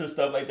t-shirts and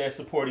stuff like that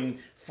supporting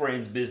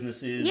friends'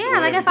 businesses. Yeah,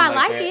 like if I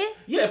like it.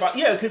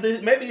 Yeah,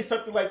 because maybe it's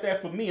something like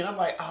that for me, and I'm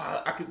like,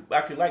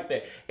 I could like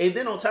that. And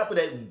then on top of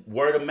that,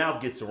 word of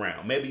mouth gets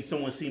around. Maybe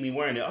someone see me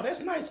wearing it. Oh, that's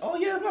nice. Oh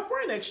yeah, my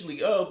friend actually.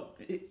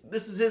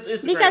 This is his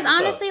Instagram. Because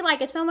honestly,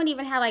 like if someone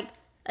even had like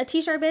a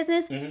t-shirt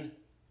business,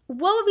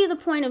 what would be the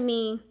point of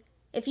me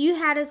if you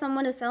had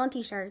someone that's selling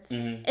t-shirts?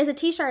 It's a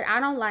t-shirt I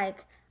don't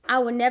like, I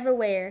would never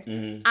wear.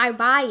 I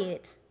buy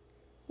it.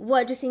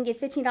 What, just so you can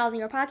get $15 in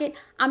your pocket?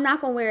 I'm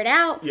not gonna wear it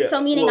out. Yeah.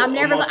 So meaning I'm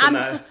never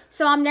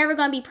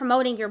gonna be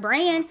promoting your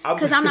brand,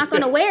 because I'm not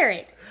gonna wear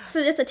it. So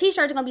it's a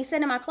t-shirt that's gonna be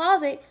sitting in my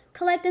closet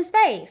collecting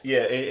space.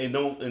 Yeah, and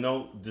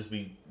don't just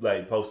be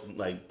like posting,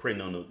 like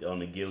printing on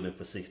the gilding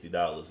for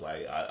 $60.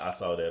 Like I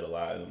saw that a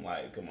lot, and I'm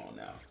like, come on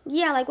now.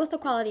 Yeah, like what's the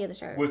quality of the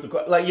shirt?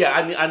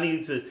 I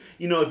need to,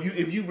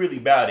 if you really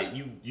about it,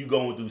 you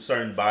going through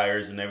certain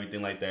buyers and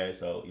everything like that.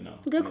 So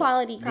good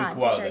quality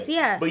t-shirts.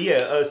 Yeah. But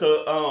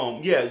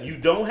yeah, you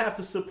don't have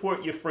to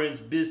support your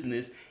friend's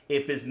business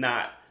if it's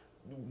not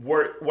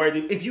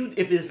worthy.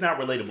 If it's not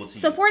relatable to you.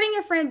 Supporting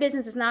your friend's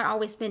business is not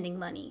always spending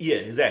money. Yeah,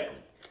 exactly.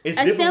 It's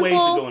different ways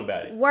of going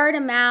about it. Word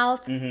of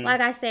mouth,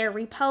 like I said,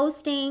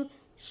 reposting,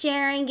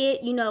 sharing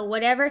it,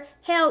 whatever.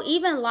 Hell,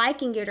 even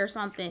liking it or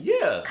something.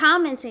 Yeah.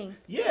 Commenting.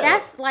 Yeah.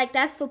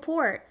 That's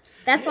support.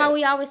 That's why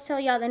we always tell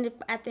y'all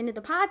at the end of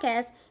the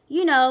podcast,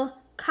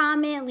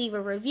 comment, leave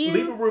a review.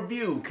 Leave a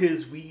review,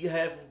 because we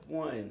have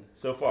one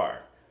so far.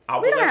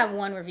 We don't have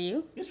one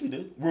review. Yes, we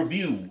do.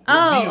 Review.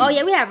 Oh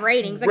yeah, we have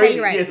ratings. Okay,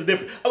 you're right. Yeah, it's a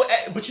different. Oh,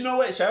 but you know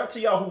what? Shout out to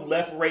y'all who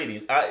left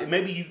ratings.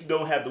 Maybe you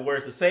don't have the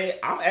words to say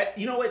it.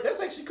 You know what? That's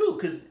actually cool,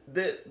 because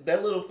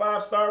that little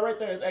 5-star right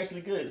there is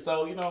actually good.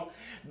 So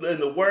in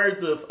the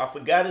words of, I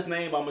forgot his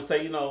name, I'm gonna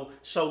say,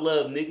 show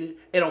love, nigga.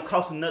 It don't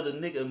cost another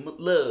nigga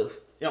love.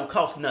 It don't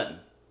cost nothing.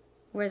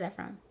 Where's that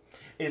from?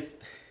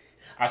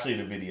 I'll show you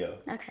the video.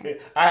 Okay.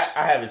 I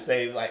have it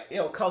saved. Like it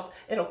don't cost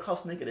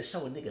nigga to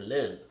show a nigga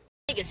love.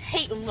 Niggas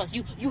hate on us.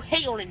 You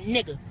hate on a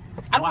nigga.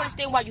 I don't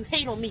understand why you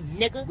hate on me,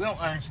 nigga. We don't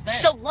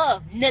understand. Show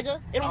love,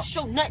 nigga. It don't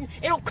show nothing.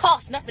 It don't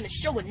cost nothing to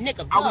show a nigga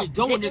love. All we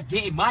doing is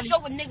getting money.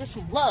 Show a nigga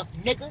some love,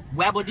 nigga.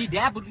 Wabbly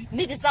dabbly.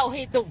 Niggas out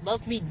here don't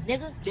love me,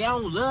 nigga. They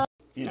don't love.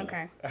 You know.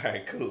 Okay. All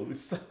right, cool.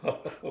 So,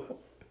 all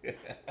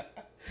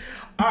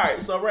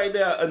right. So right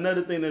now,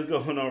 another thing that's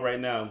going on right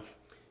now,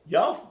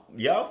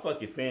 y'all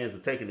fucking fans are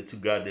taking it too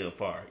goddamn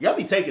far. Y'all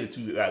be taking it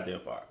too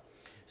goddamn far.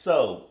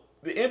 So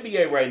the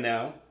NBA right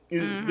now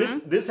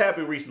is this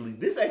happened recently.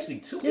 This actually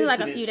two incidents.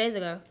 Like a few days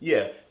ago.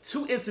 Yeah,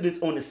 2 incidents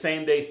on the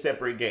same day,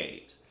 separate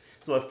games.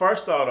 So it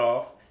first started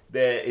off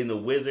that in the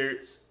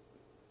Wizards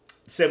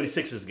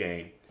 76ers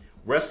game,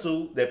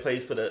 Russell that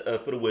plays for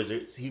the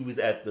Wizards, he was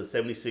at the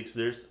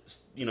 76ers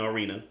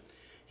arena.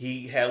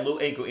 He had a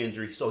little ankle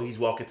injury, so he's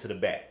walking to the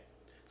back.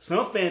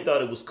 Some fan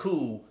thought it was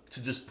cool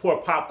to just pour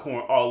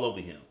popcorn all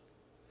over him.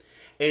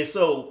 And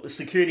so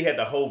security had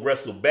to hold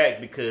Russell back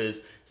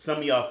because some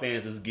of y'all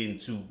fans is getting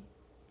too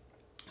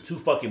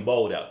fucking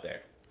bold out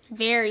there.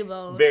 Very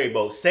bold. Very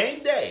bold.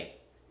 Same day,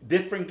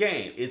 different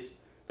game. It's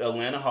the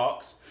Atlanta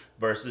Hawks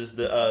versus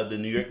the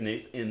New York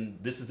Knicks, and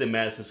this is in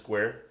Madison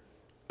Square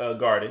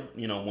Garden,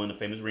 one of the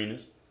famous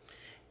arenas.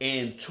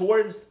 And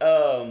towards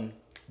the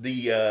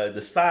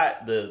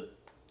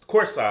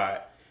court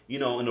side, in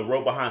the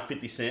row behind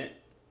 50 Cent,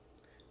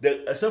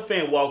 some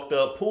fan walked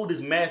up, pulled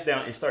his mask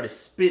down, and started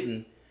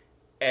spitting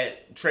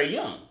at Trae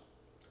Young.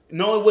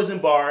 No, it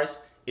wasn't bars.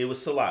 It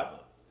was saliva.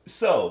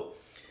 So,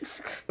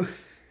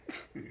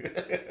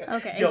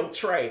 okay. Yo,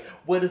 Trae,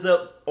 what is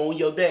up on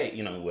your day?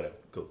 Whatever.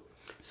 Cool.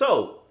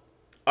 So,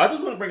 I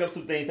just want to bring up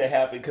some things that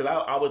happened because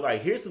I was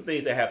like, here's some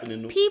things that happened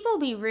in the... People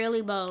be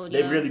really bold.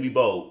 They really be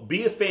bold.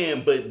 Be a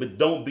fan, but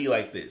don't be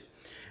like this.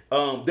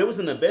 There was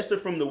an investor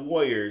from the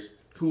Warriors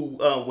who,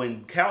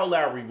 when Kyle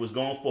Lowry was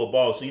going for a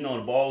ball, so the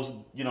ball's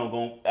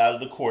going out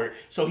of the court,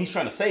 so he's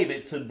trying to save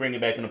it to bring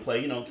it back into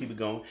play, keep it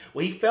going.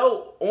 Well, he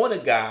fell on a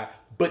guy,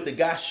 but the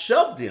guy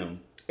shoved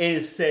him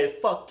and said,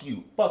 "Fuck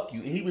you, fuck you."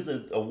 And he was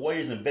a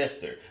Warriors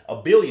investor,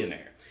 a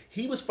billionaire.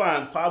 He was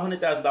fined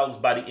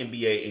 $500,000 by the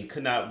NBA and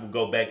could not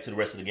go back to the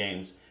rest of the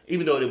games,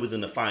 even though it was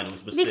in the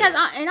finals. But because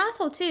and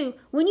also too,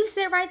 when you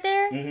sit right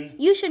there,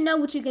 you should know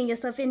what you're getting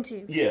yourself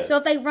into. Yeah. So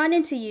if they run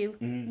into you,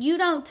 you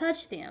don't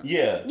touch them.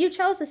 Yeah. You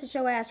chose to sit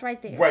your ass right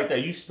there. Right there.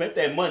 You spent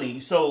that money,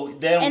 so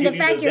they don't give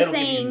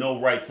you no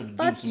right to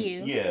do some.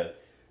 Yeah.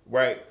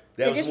 Right.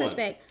 That was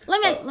disrespect.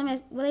 Let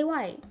me. Were they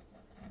white?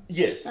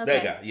 Yes, okay.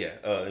 That guy.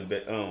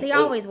 Yeah, they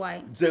always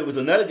white. There was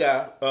another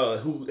guy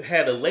who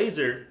had a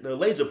laser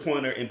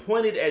pointer and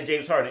pointed at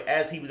James Harden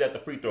as he was at the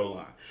free throw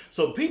line.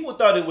 So people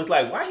thought it was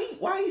like,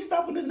 why he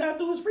stopping to not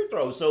do his free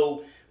throw?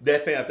 So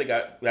that fan, I think,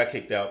 got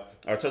kicked out.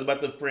 I talked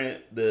about the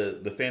fan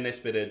that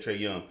spit at Trae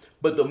Young,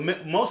 but the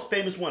most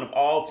famous one of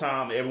all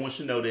time, everyone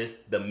should know this: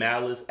 the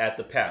Malice at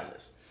the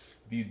Palace.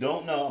 If you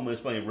don't know, I'm gonna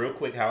explain real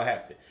quick how it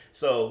happened.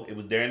 So it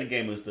was during the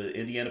game. It was the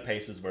Indiana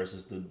Pacers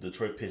versus the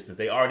Detroit Pistons.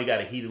 They already got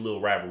a heated little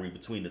rivalry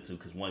between the two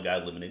because one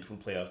got eliminated from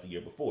playoffs the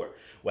year before.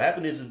 What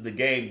happened is the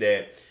game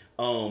that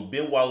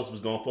Ben Wallace was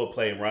going for a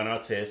play, and Ron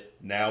Artest,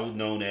 now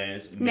known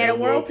as Meta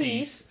World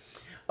Peace.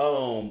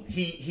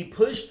 He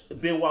pushed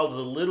Ben Wallace a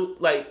little,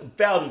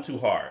 fouled him too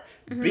hard.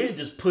 Ben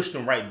just pushed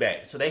him right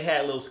back. So they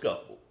had a little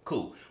scuffle.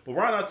 Cool. But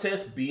Ron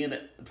Artest, being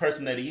the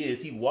person that he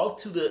is, he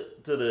walked to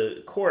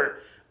the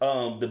court.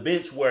 The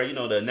bench where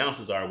the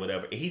announcers are or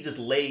whatever, and he just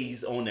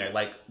lays on there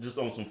just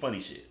on some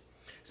funny shit.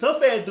 Some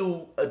fan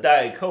do a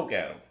Diet Coke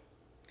at him.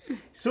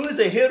 As soon as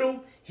they hit him,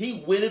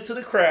 he went into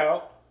the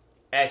crowd,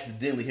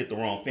 accidentally hit the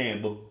wrong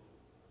fan, but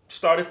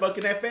started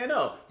fucking that fan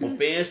up. When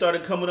fans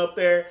started coming up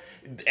there,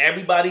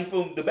 everybody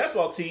from the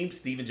basketball team,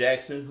 Steven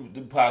Jackson, who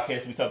the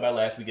podcast we talked about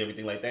last week,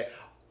 everything like that,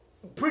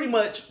 pretty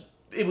much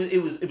it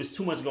was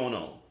too much going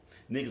on.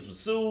 Niggas was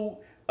sued.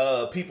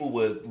 People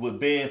were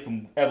banned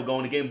from ever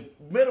going to game.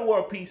 Meta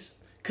World Peace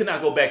could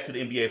not go back to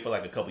the NBA for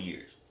a couple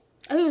years.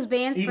 Oh, he was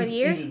banned for the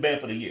years? He was banned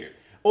for the year.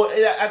 Or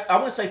I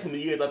wouldn't say from the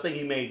years. I think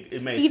he made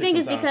it. You think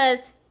it's because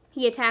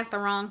he attacked the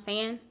wrong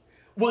fan?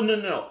 Well,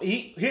 no.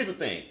 Here's the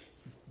thing.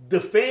 The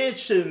fans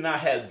should not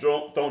have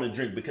thrown a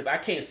drink because I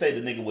can't say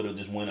the nigga would have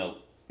just went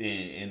up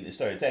and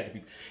started attacking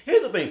people.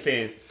 Here's the thing,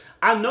 fans.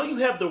 I know you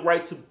have the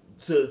right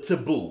to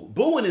boo.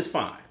 Booing is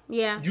fine.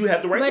 Yeah. You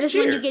have the right to cheer. But it's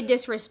when you get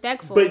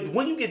disrespectful. But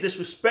when you get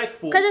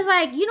disrespectful... Because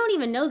it's you don't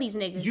even know these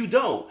niggas. You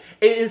don't.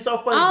 And it's so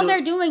funny. All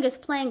they're doing is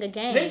playing a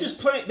game. They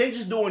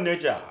just doing their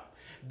job.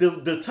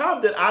 The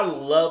time that I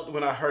loved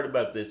when I heard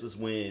about this is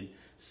when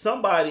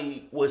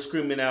somebody was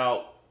screaming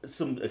out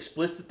some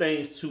explicit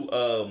things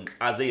to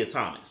Isaiah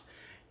Thomas.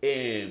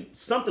 And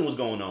something was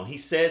going on. He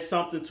said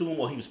something to him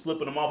or he was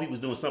flipping him off. He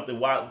was doing something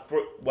while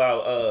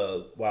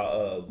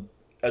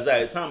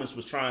Isaiah Thomas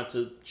was trying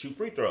to shoot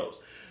free throws.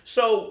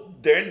 So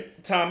during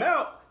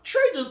timeout, Trey,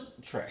 I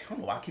don't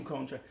know why I keep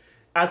calling him Trey.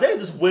 Isaiah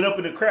just went up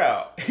in the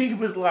crowd. He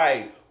was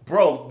like,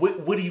 "Bro,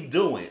 what are you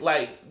doing?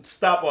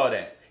 Stop all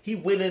that." He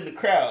went in the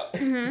crowd.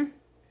 And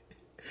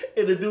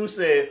the dude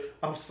said,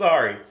 "I'm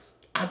sorry.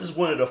 I just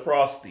wanted a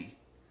Frosty."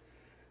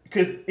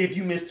 Because if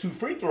you miss 2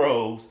 free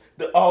throws,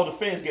 all the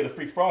fans get a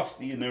free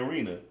Frosty in the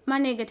arena. My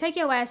nigga, take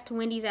your ass to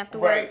Wendy's after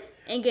work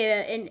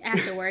and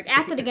after work.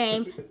 After the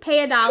game,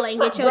 pay $1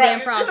 and get your damn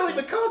Frosty. It don't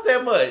even cost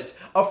that much.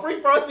 A free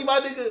Frosty,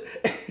 my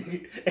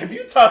nigga. If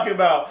you talking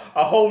about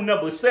a whole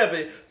number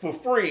 7 for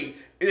free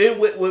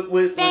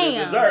with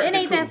dessert, it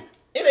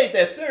ain't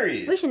that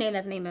serious. We should name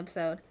that the name of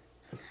the episode.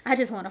 I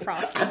just want a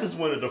Frosty. I just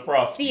wanted a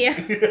Frosty.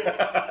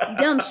 Yeah.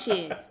 Dumb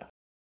shit.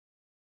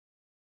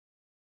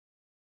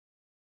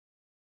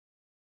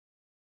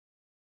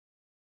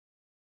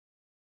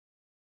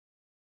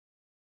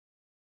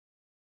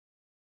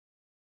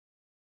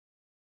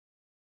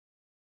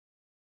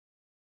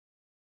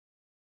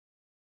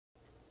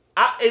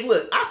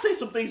 I say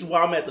some things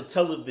while I'm at the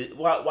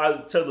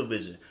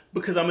television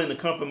because I'm in the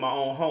comfort of my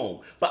own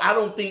home. But I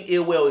don't think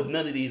ill well with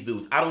none of these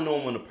dudes. I don't know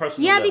them on a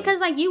personal level. Yeah,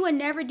 because you would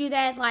never do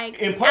that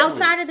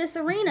outside of this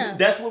arena.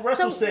 That's what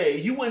Russell said.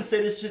 You wouldn't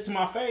say this shit to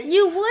my face.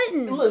 You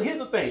wouldn't. Look, here's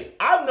the thing.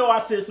 I know I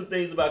said some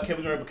things about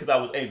Kevin Durant because I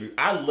was angry.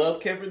 I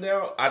love Kevin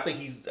now. I think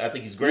he's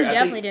great. You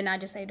definitely did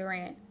not just say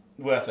Durant.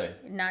 What'd I say?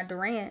 Not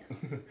Durant.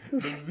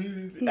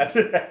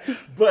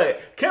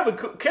 But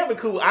Kevin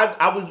Cool,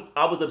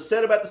 I was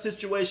upset about the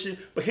situation,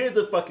 but here's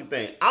the fucking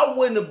thing. I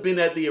wouldn't have been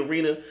at the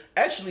arena.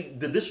 Actually,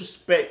 the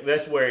disrespect,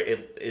 that's where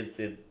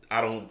it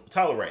I don't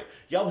tolerate.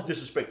 Y'all was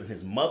disrespecting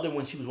his mother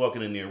when she was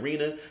walking in the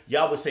arena.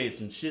 Y'all was saying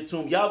some shit to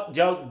him.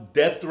 Y'all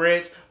death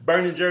threats,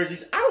 burning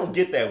jerseys. I don't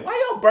get that.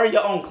 Why y'all burn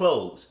your own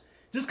clothes?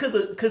 Just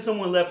because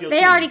someone left your team.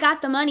 They already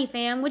got the money,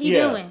 fam. What are you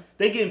doing?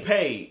 They getting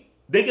paid.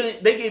 They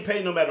get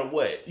paid no matter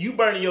what. You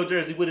burning your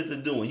jersey, what is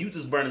it doing? You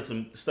just burning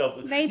some stuff.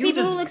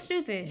 People who look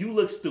stupid. You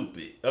look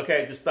stupid.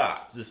 Okay, just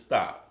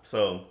stop.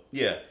 So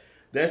yeah,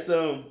 that's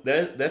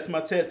my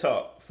TED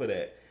talk for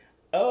that.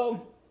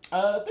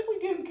 I think we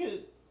getting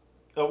good.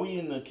 Are we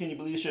in the Can You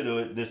Believe shit,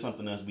 or there's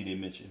something else we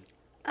didn't mention?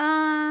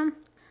 I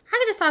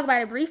could just talk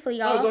about it briefly,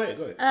 y'all. Oh, go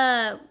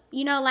ahead.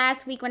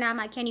 Last week when I'm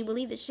like, Can You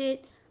Believe this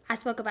shit? I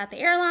spoke about the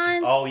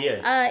airlines. Oh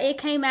yes. It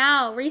came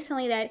out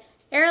recently that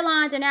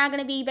airlines are now going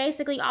to be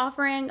basically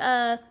offering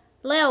a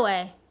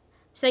layaway.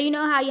 So you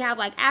know how you have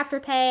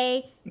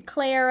Afterpay,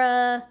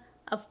 Clara,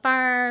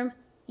 Affirm.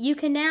 You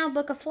can now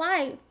book a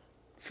flight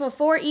for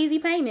 4 easy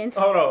payments.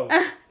 Hold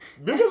on.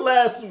 Remember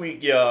last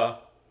week, y'all?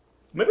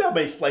 Maybe I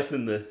may splice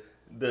in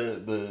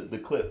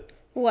the clip.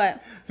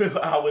 What?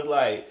 I was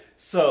like,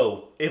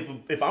 so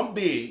if I'm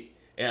big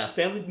and a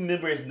family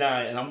member is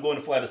dying and I'm going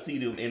to fly to see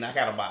them and I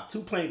got to buy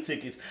 2 plane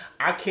tickets,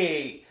 I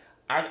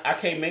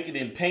can't make it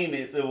in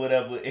payments or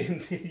whatever.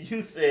 And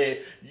you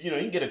said, you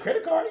can get a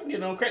credit card, you can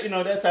get on credit,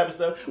 that type of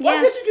stuff. Well,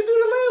 I guess you can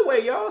do the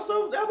layaway, y'all.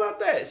 So how about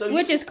that? So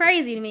which is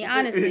crazy to me,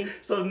 honestly.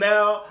 So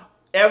now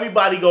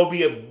everybody gonna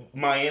be at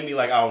Miami,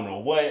 I don't know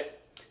what.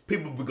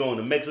 People be going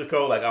to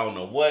Mexico, I don't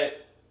know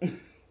what.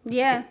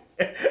 Yeah.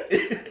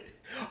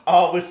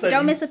 All of a sudden,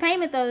 don't miss a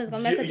payment though. It's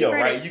gonna mess up your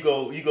credit.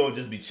 Right? You gonna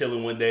just be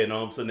chilling one day, and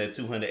all of a sudden that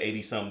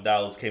 $280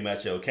 something came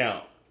out your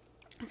account.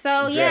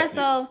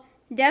 So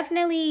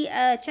definitely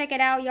check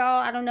it out,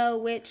 y'all. I don't know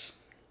which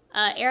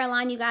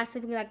airline you guys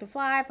typically like to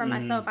fly. For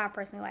myself, I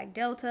personally like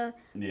Delta.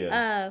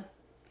 Yeah.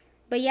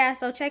 But yeah,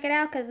 so check it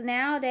out because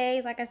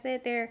nowadays, like I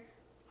said, they're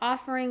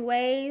offering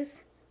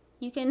ways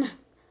you can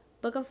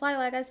book a flight,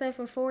 like I said,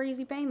 for 4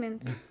 easy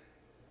payments.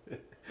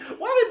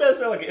 Why they better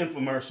sound like an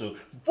infomercial?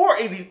 4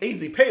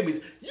 easy payments,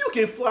 you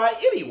can fly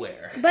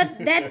anywhere. But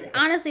that's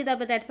honestly though,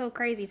 that's so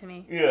crazy to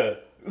me. Yeah.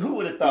 Who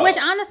would have thought? Which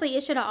honestly,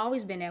 it should have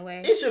always been that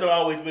way. It should have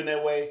always been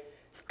that way.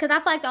 Because I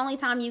feel like the only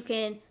time you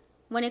can,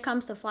 when it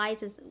comes to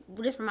flights, is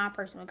just from my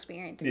personal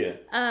experience.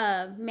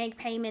 Yeah. Make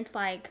payments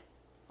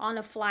on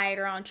a flight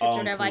or on trips or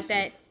whatever like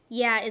that.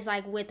 Yeah, it's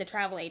with the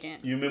travel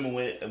agent. You remember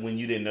when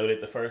you didn't know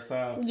that the first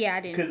time? Yeah, I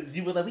did. Because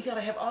you were like, we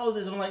gotta have all of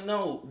this. I'm like,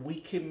 no, we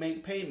can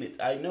make payments.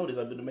 I know this.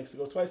 I've been to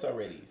Mexico twice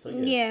already. So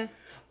yeah.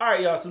 All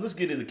right, y'all. So let's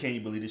get into Can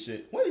You Believe This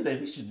Shit. One of these days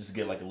we should just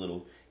get a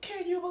little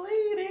Can You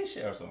Believe This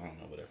Shit or something. I don't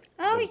know, whatever.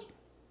 Oh,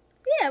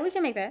 yeah, we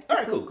can make that. All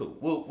right, cool.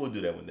 We'll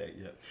do that one day.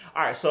 Yeah.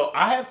 All right. So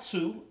I have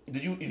 2.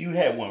 You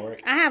had 1,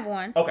 right? I have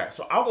 1. Okay.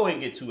 So I'll go ahead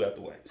and get 2 out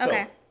the way. So,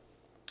 okay.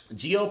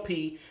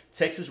 GOP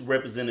Texas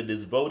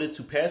representatives voted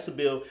to pass a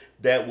bill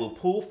that will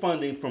pull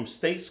funding from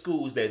state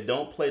schools that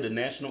don't play the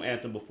national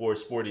anthem before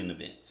sporting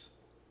events.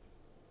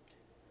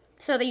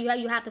 So that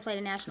you have to play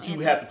the national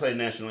anthem. You have to play the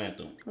national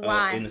anthem.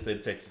 Why? In the state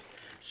of Texas.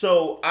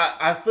 So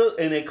I feel,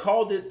 and they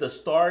called it the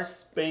Star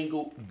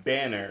Spangled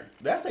Banner.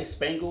 Did I say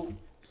Spangled?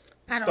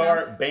 I don't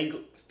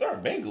know. Star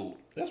Bangled.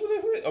 That's what they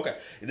said. Okay,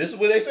 this is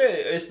what they said.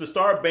 It's the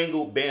Star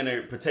Bangled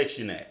Banner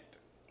Protection Act.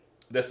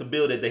 That's the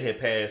bill that they had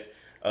passed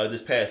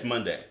this past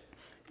Monday.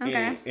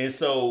 Okay. And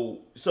so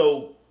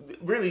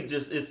really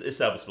just it's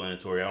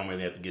self-explanatory. I don't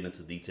really have to get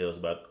into details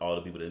about all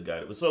the people that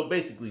got it. But so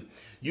basically,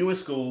 you in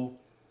school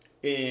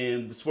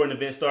and sporting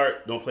events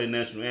start, don't play the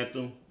national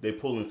anthem. They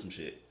pulling some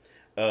shit.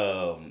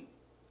 And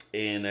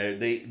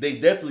they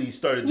definitely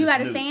started. You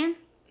got a stand?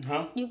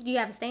 Huh? You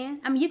have a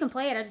stand? I mean, you can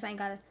play it. I just ain't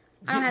got to.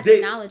 I don't have to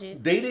acknowledge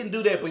it. They didn't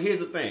do that, but here's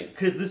the thing.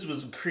 Because this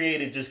was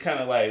created just kind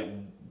of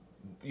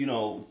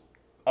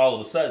all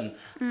of a sudden.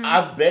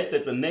 I bet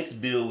that the next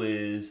bill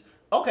is,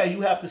 okay,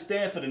 you have to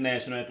stand for the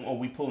national anthem or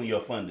we pulling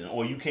your funding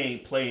or you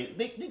can't play.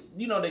 They're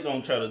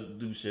going to try to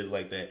do shit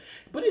like that.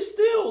 But it's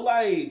still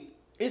like,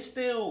 it's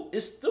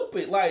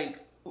stupid. Like,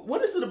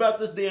 what is it about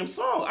this damn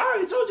song? I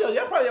already told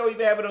y'all probably don't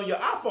even have it on your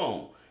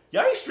iPhone.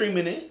 Y'all ain't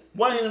streaming it.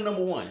 Why ain't it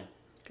number one?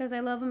 Because I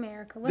love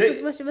America.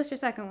 What's your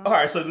second one? All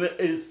right, so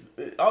it's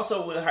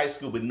also with high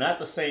school, but not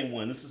the same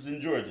one. This is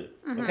in Georgia.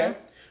 Okay?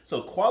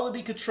 So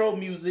Quality Control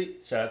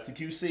Music, shout out to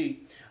QC,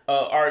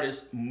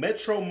 artist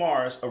Metro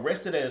Mars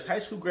arrested at his high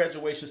school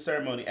graduation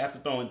ceremony after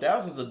throwing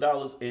thousands of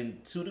dollars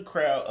into the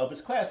crowd of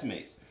his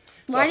classmates.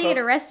 So why did he get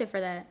arrested for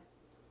that?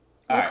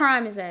 What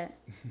crime is that?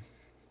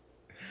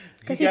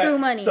 Because he threw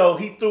money. So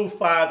he threw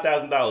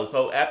 $5,000.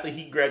 So after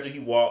he graduated, he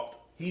walked.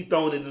 He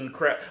throwing it in the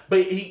crowd.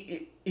 But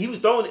he was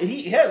throwing it.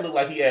 He had looked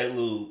like he had a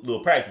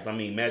little practice. I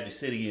mean, Magic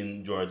City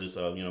in Georgia,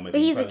 so maybe.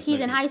 But he's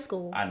in high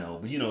school. I know,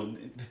 but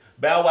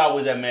Bow Wow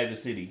was at Magic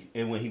City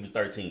and when he was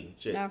 13.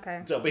 Shit.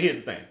 Okay. So, but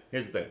here's the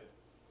thing.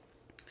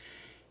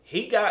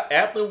 He got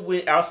after he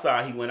went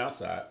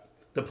outside.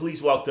 The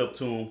police walked up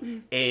to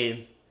him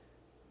and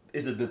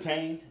is it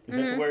detained? Is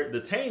that the word?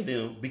 Detained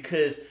him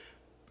because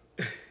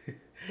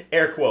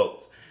air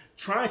quotes,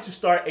 trying to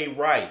start a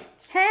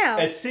riot. How?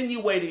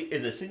 Insinuate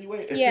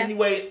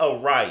a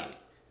riot.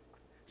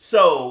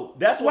 So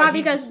that's why. Why?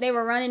 Because they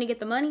were running to get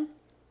the money?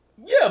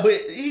 Yeah, but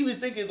he was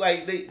thinking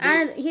like he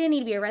didn't need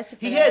to be arrested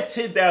for that. He had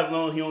 10,000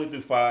 on. He only threw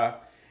 5,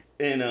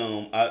 and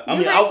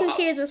high school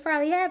kids was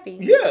probably happy.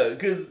 Yeah,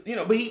 because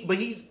but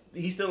he's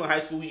still in high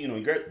school.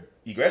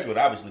 He graduated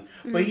obviously,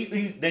 but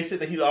they said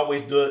that he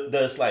always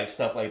does like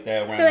stuff like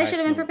that around. So they should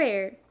have been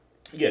prepared.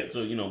 Yeah,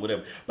 so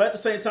whatever. But at the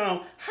same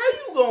time, how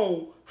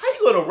you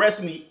gonna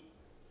arrest me?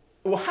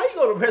 Well, how you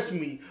gonna arrest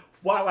me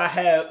while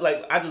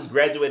I just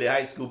graduated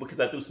high school because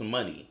I threw some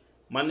money?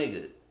 My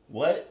nigga,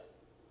 what?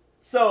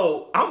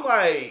 So I'm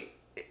like,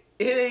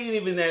 it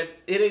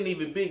ain't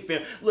even big,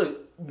 fam.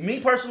 Look, me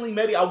personally,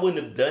 maybe I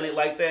wouldn't have done it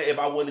like that. If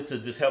I wanted to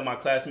just help my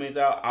classmates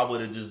out, I would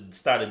have just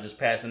started just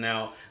passing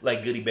out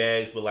like goodie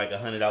bags with like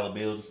 $100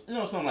 bills,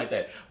 something like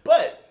that.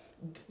 But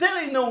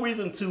that ain't no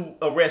reason to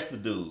arrest the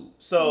dude.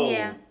 So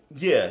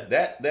yeah,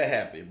 that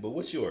happened. But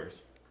what's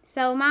yours?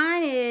 So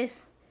mine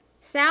is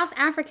South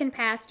African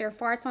pastor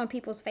farts on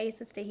people's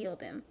faces to heal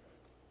them.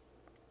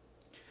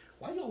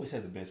 Why you always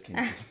have the best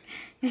cancer?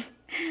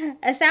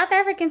 A South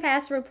African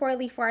pastor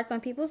reportedly farts on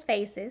people's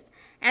faces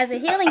as a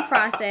healing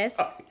process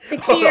to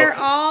cure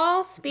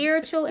all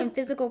spiritual and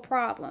physical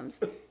problems.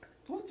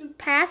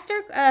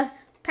 Pastor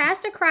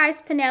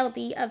Christ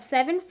Penelope of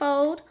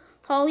Sevenfold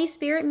Holy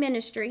Spirit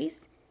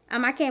Ministries,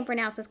 I can't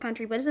pronounce this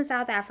country, but it's in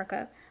South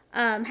Africa,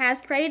 has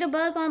created a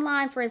buzz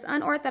online for his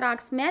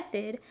unorthodox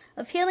method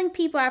of healing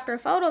people after a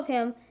photo of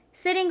him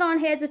sitting on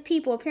heads of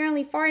people,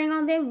 apparently farting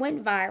on them,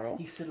 went viral.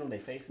 He's sitting on their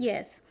faces?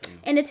 Yes.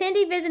 An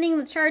attendee visiting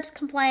the church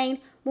complained,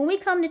 when we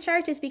come to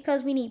church, it's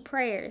because we need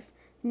prayers,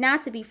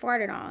 not to be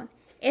farted on.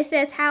 It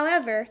says,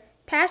 however,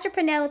 Pastor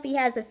Penelope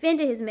has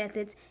offended his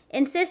methods,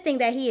 insisting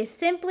that he is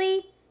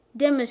simply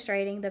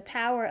demonstrating the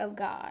power of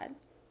God.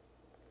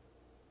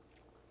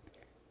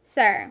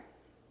 Sir.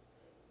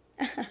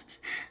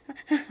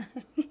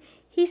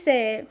 He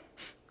said,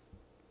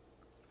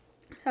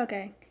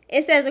 okay.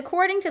 It says,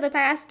 according to the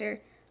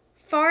pastor,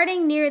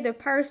 farting near the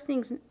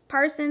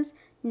person's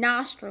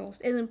nostrils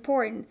is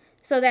important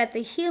so that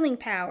the healing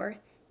power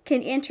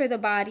can enter the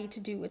body to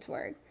do its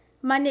work.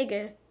 My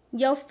nigga,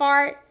 your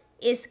fart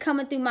is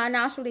coming through my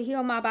nostril to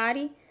heal my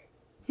body?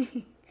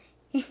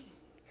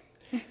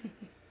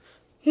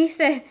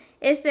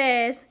 It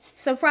says,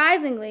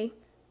 surprisingly,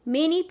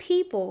 many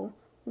people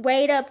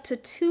wait up to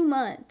 2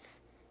 months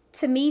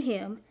to meet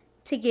him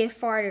to get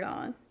farted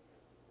on.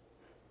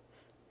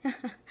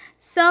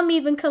 Some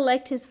even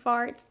collect his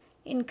farts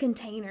in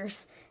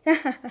containers.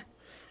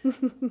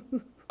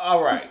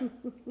 All right.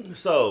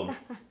 So,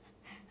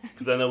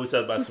 because I know we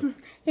talked about some.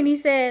 And he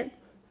said.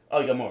 Oh,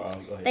 you got more.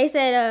 Go ahead. They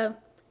said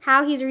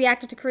how he's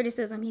reacted to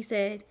criticism. He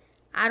said,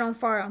 I don't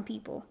fart on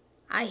people.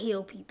 I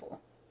heal people.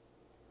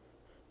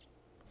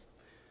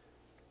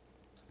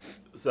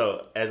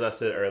 So, as I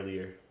said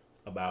earlier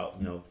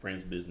about,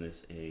 friends'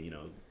 business and,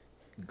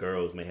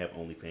 girls may have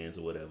OnlyFans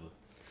or whatever.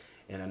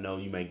 And I know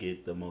you may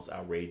get the most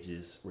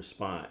outrageous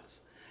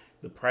response.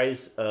 The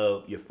price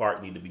of your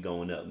fart need to be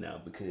going up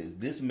now because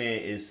this man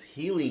is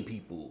healing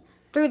people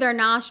through their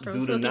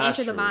nostrils, so it can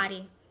enter the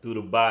body. Through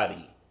the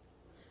body.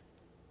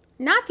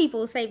 Not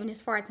people saving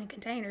his farts in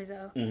containers,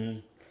 though. Mm-hmm.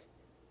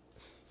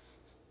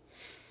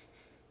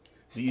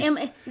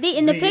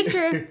 In the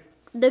picture,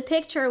 the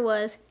picture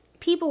was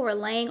people were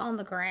laying on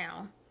the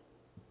ground.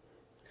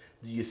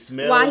 Do you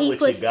smell what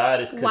your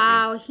God is cooking?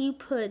 While he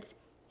puts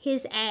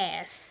his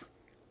ass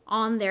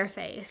on their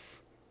face.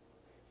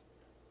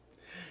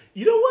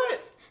 You know what?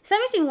 So that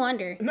makes me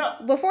wonder. No.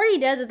 Before he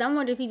does it, I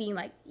wonder if he be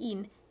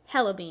eating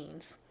hella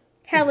beans,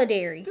 hella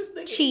dairy, this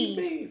nigga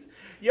cheese. Beans.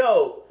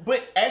 Yo,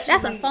 but actually,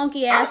 that's a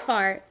funky ass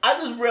fart. I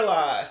just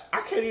realized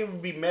I can't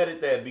even be mad at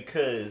that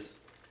because.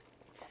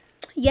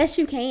 Yes,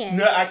 you can.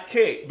 No, I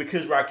can't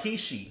because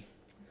Rikishi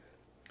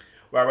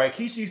Right.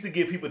 Keisha used to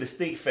give people the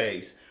stink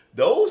face.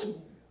 Those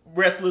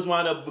wrestlers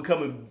wind up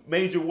becoming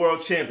major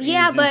world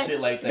champions and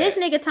shit like that. This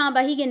nigga talking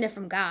about he getting it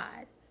from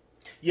God.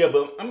 Yeah,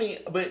 but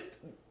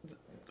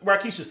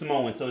Rakeisha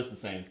Samoan, so it's the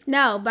same.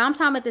 No, but I'm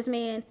talking about this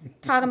man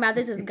talking about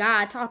this is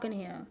God talking to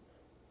him.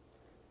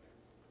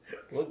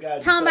 What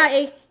God? Talking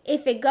about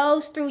if it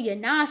goes through your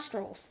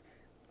nostrils.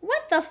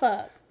 What the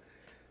fuck?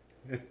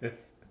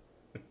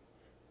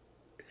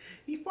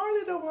 He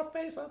farted on my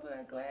face. I'm so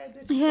glad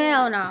that you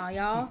Hell no,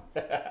 y'all.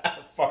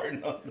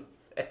 Farting on the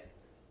face.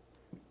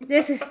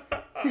 This is...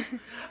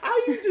 How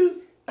you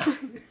just...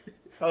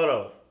 Hold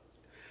on.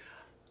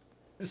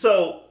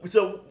 So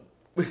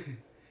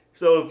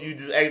if you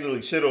just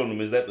accidentally shit on them,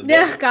 is that the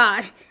devil? Oh,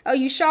 gosh. Oh,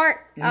 you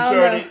shart? You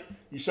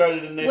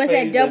sharted in their What's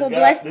face.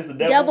 What's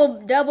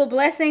that? Double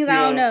blessings? I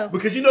don't know.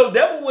 Because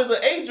devil was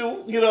an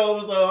angel.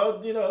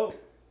 So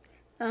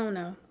I don't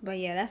know, but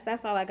yeah,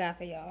 that's all I got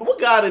for y'all. What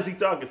God is he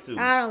talking to?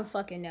 I don't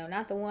fucking know.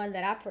 Not the one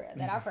that I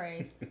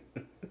praise.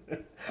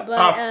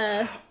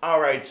 But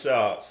all right,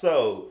 y'all.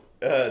 So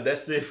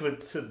that's it for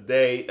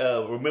today.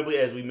 Remember,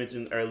 as we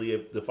mentioned earlier,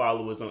 to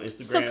follow us on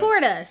Instagram.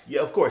 Support us. Yeah,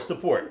 of course,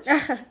 support.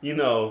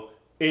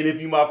 And if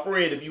you my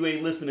friend, if you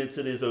ain't listening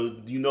to this, or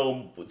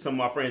some of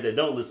my friends that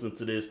don't listen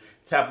to this,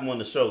 tap them on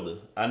the shoulder.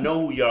 I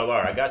know who y'all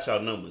are. I got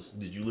y'all numbers.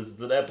 Did you listen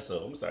to the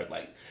episode? I'm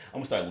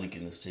gonna start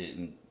linking this shit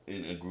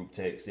in a group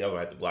text. Y'all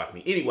gonna have to block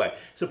me. Anyway,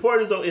 support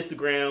us on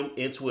Instagram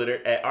and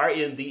Twitter at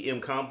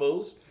RNDM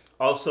Combos.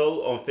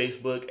 Also on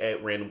Facebook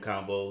at Random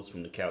Combos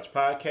from the Couch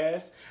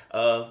Podcast.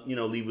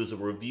 Leave us a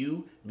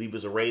review, leave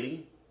us a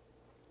rating.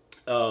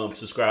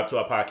 Subscribe to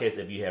our podcast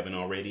if you haven't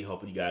already.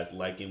 Hopefully you guys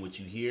liking what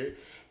you hear.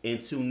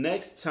 Until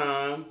next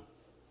time,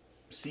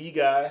 see you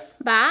guys.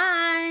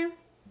 Bye.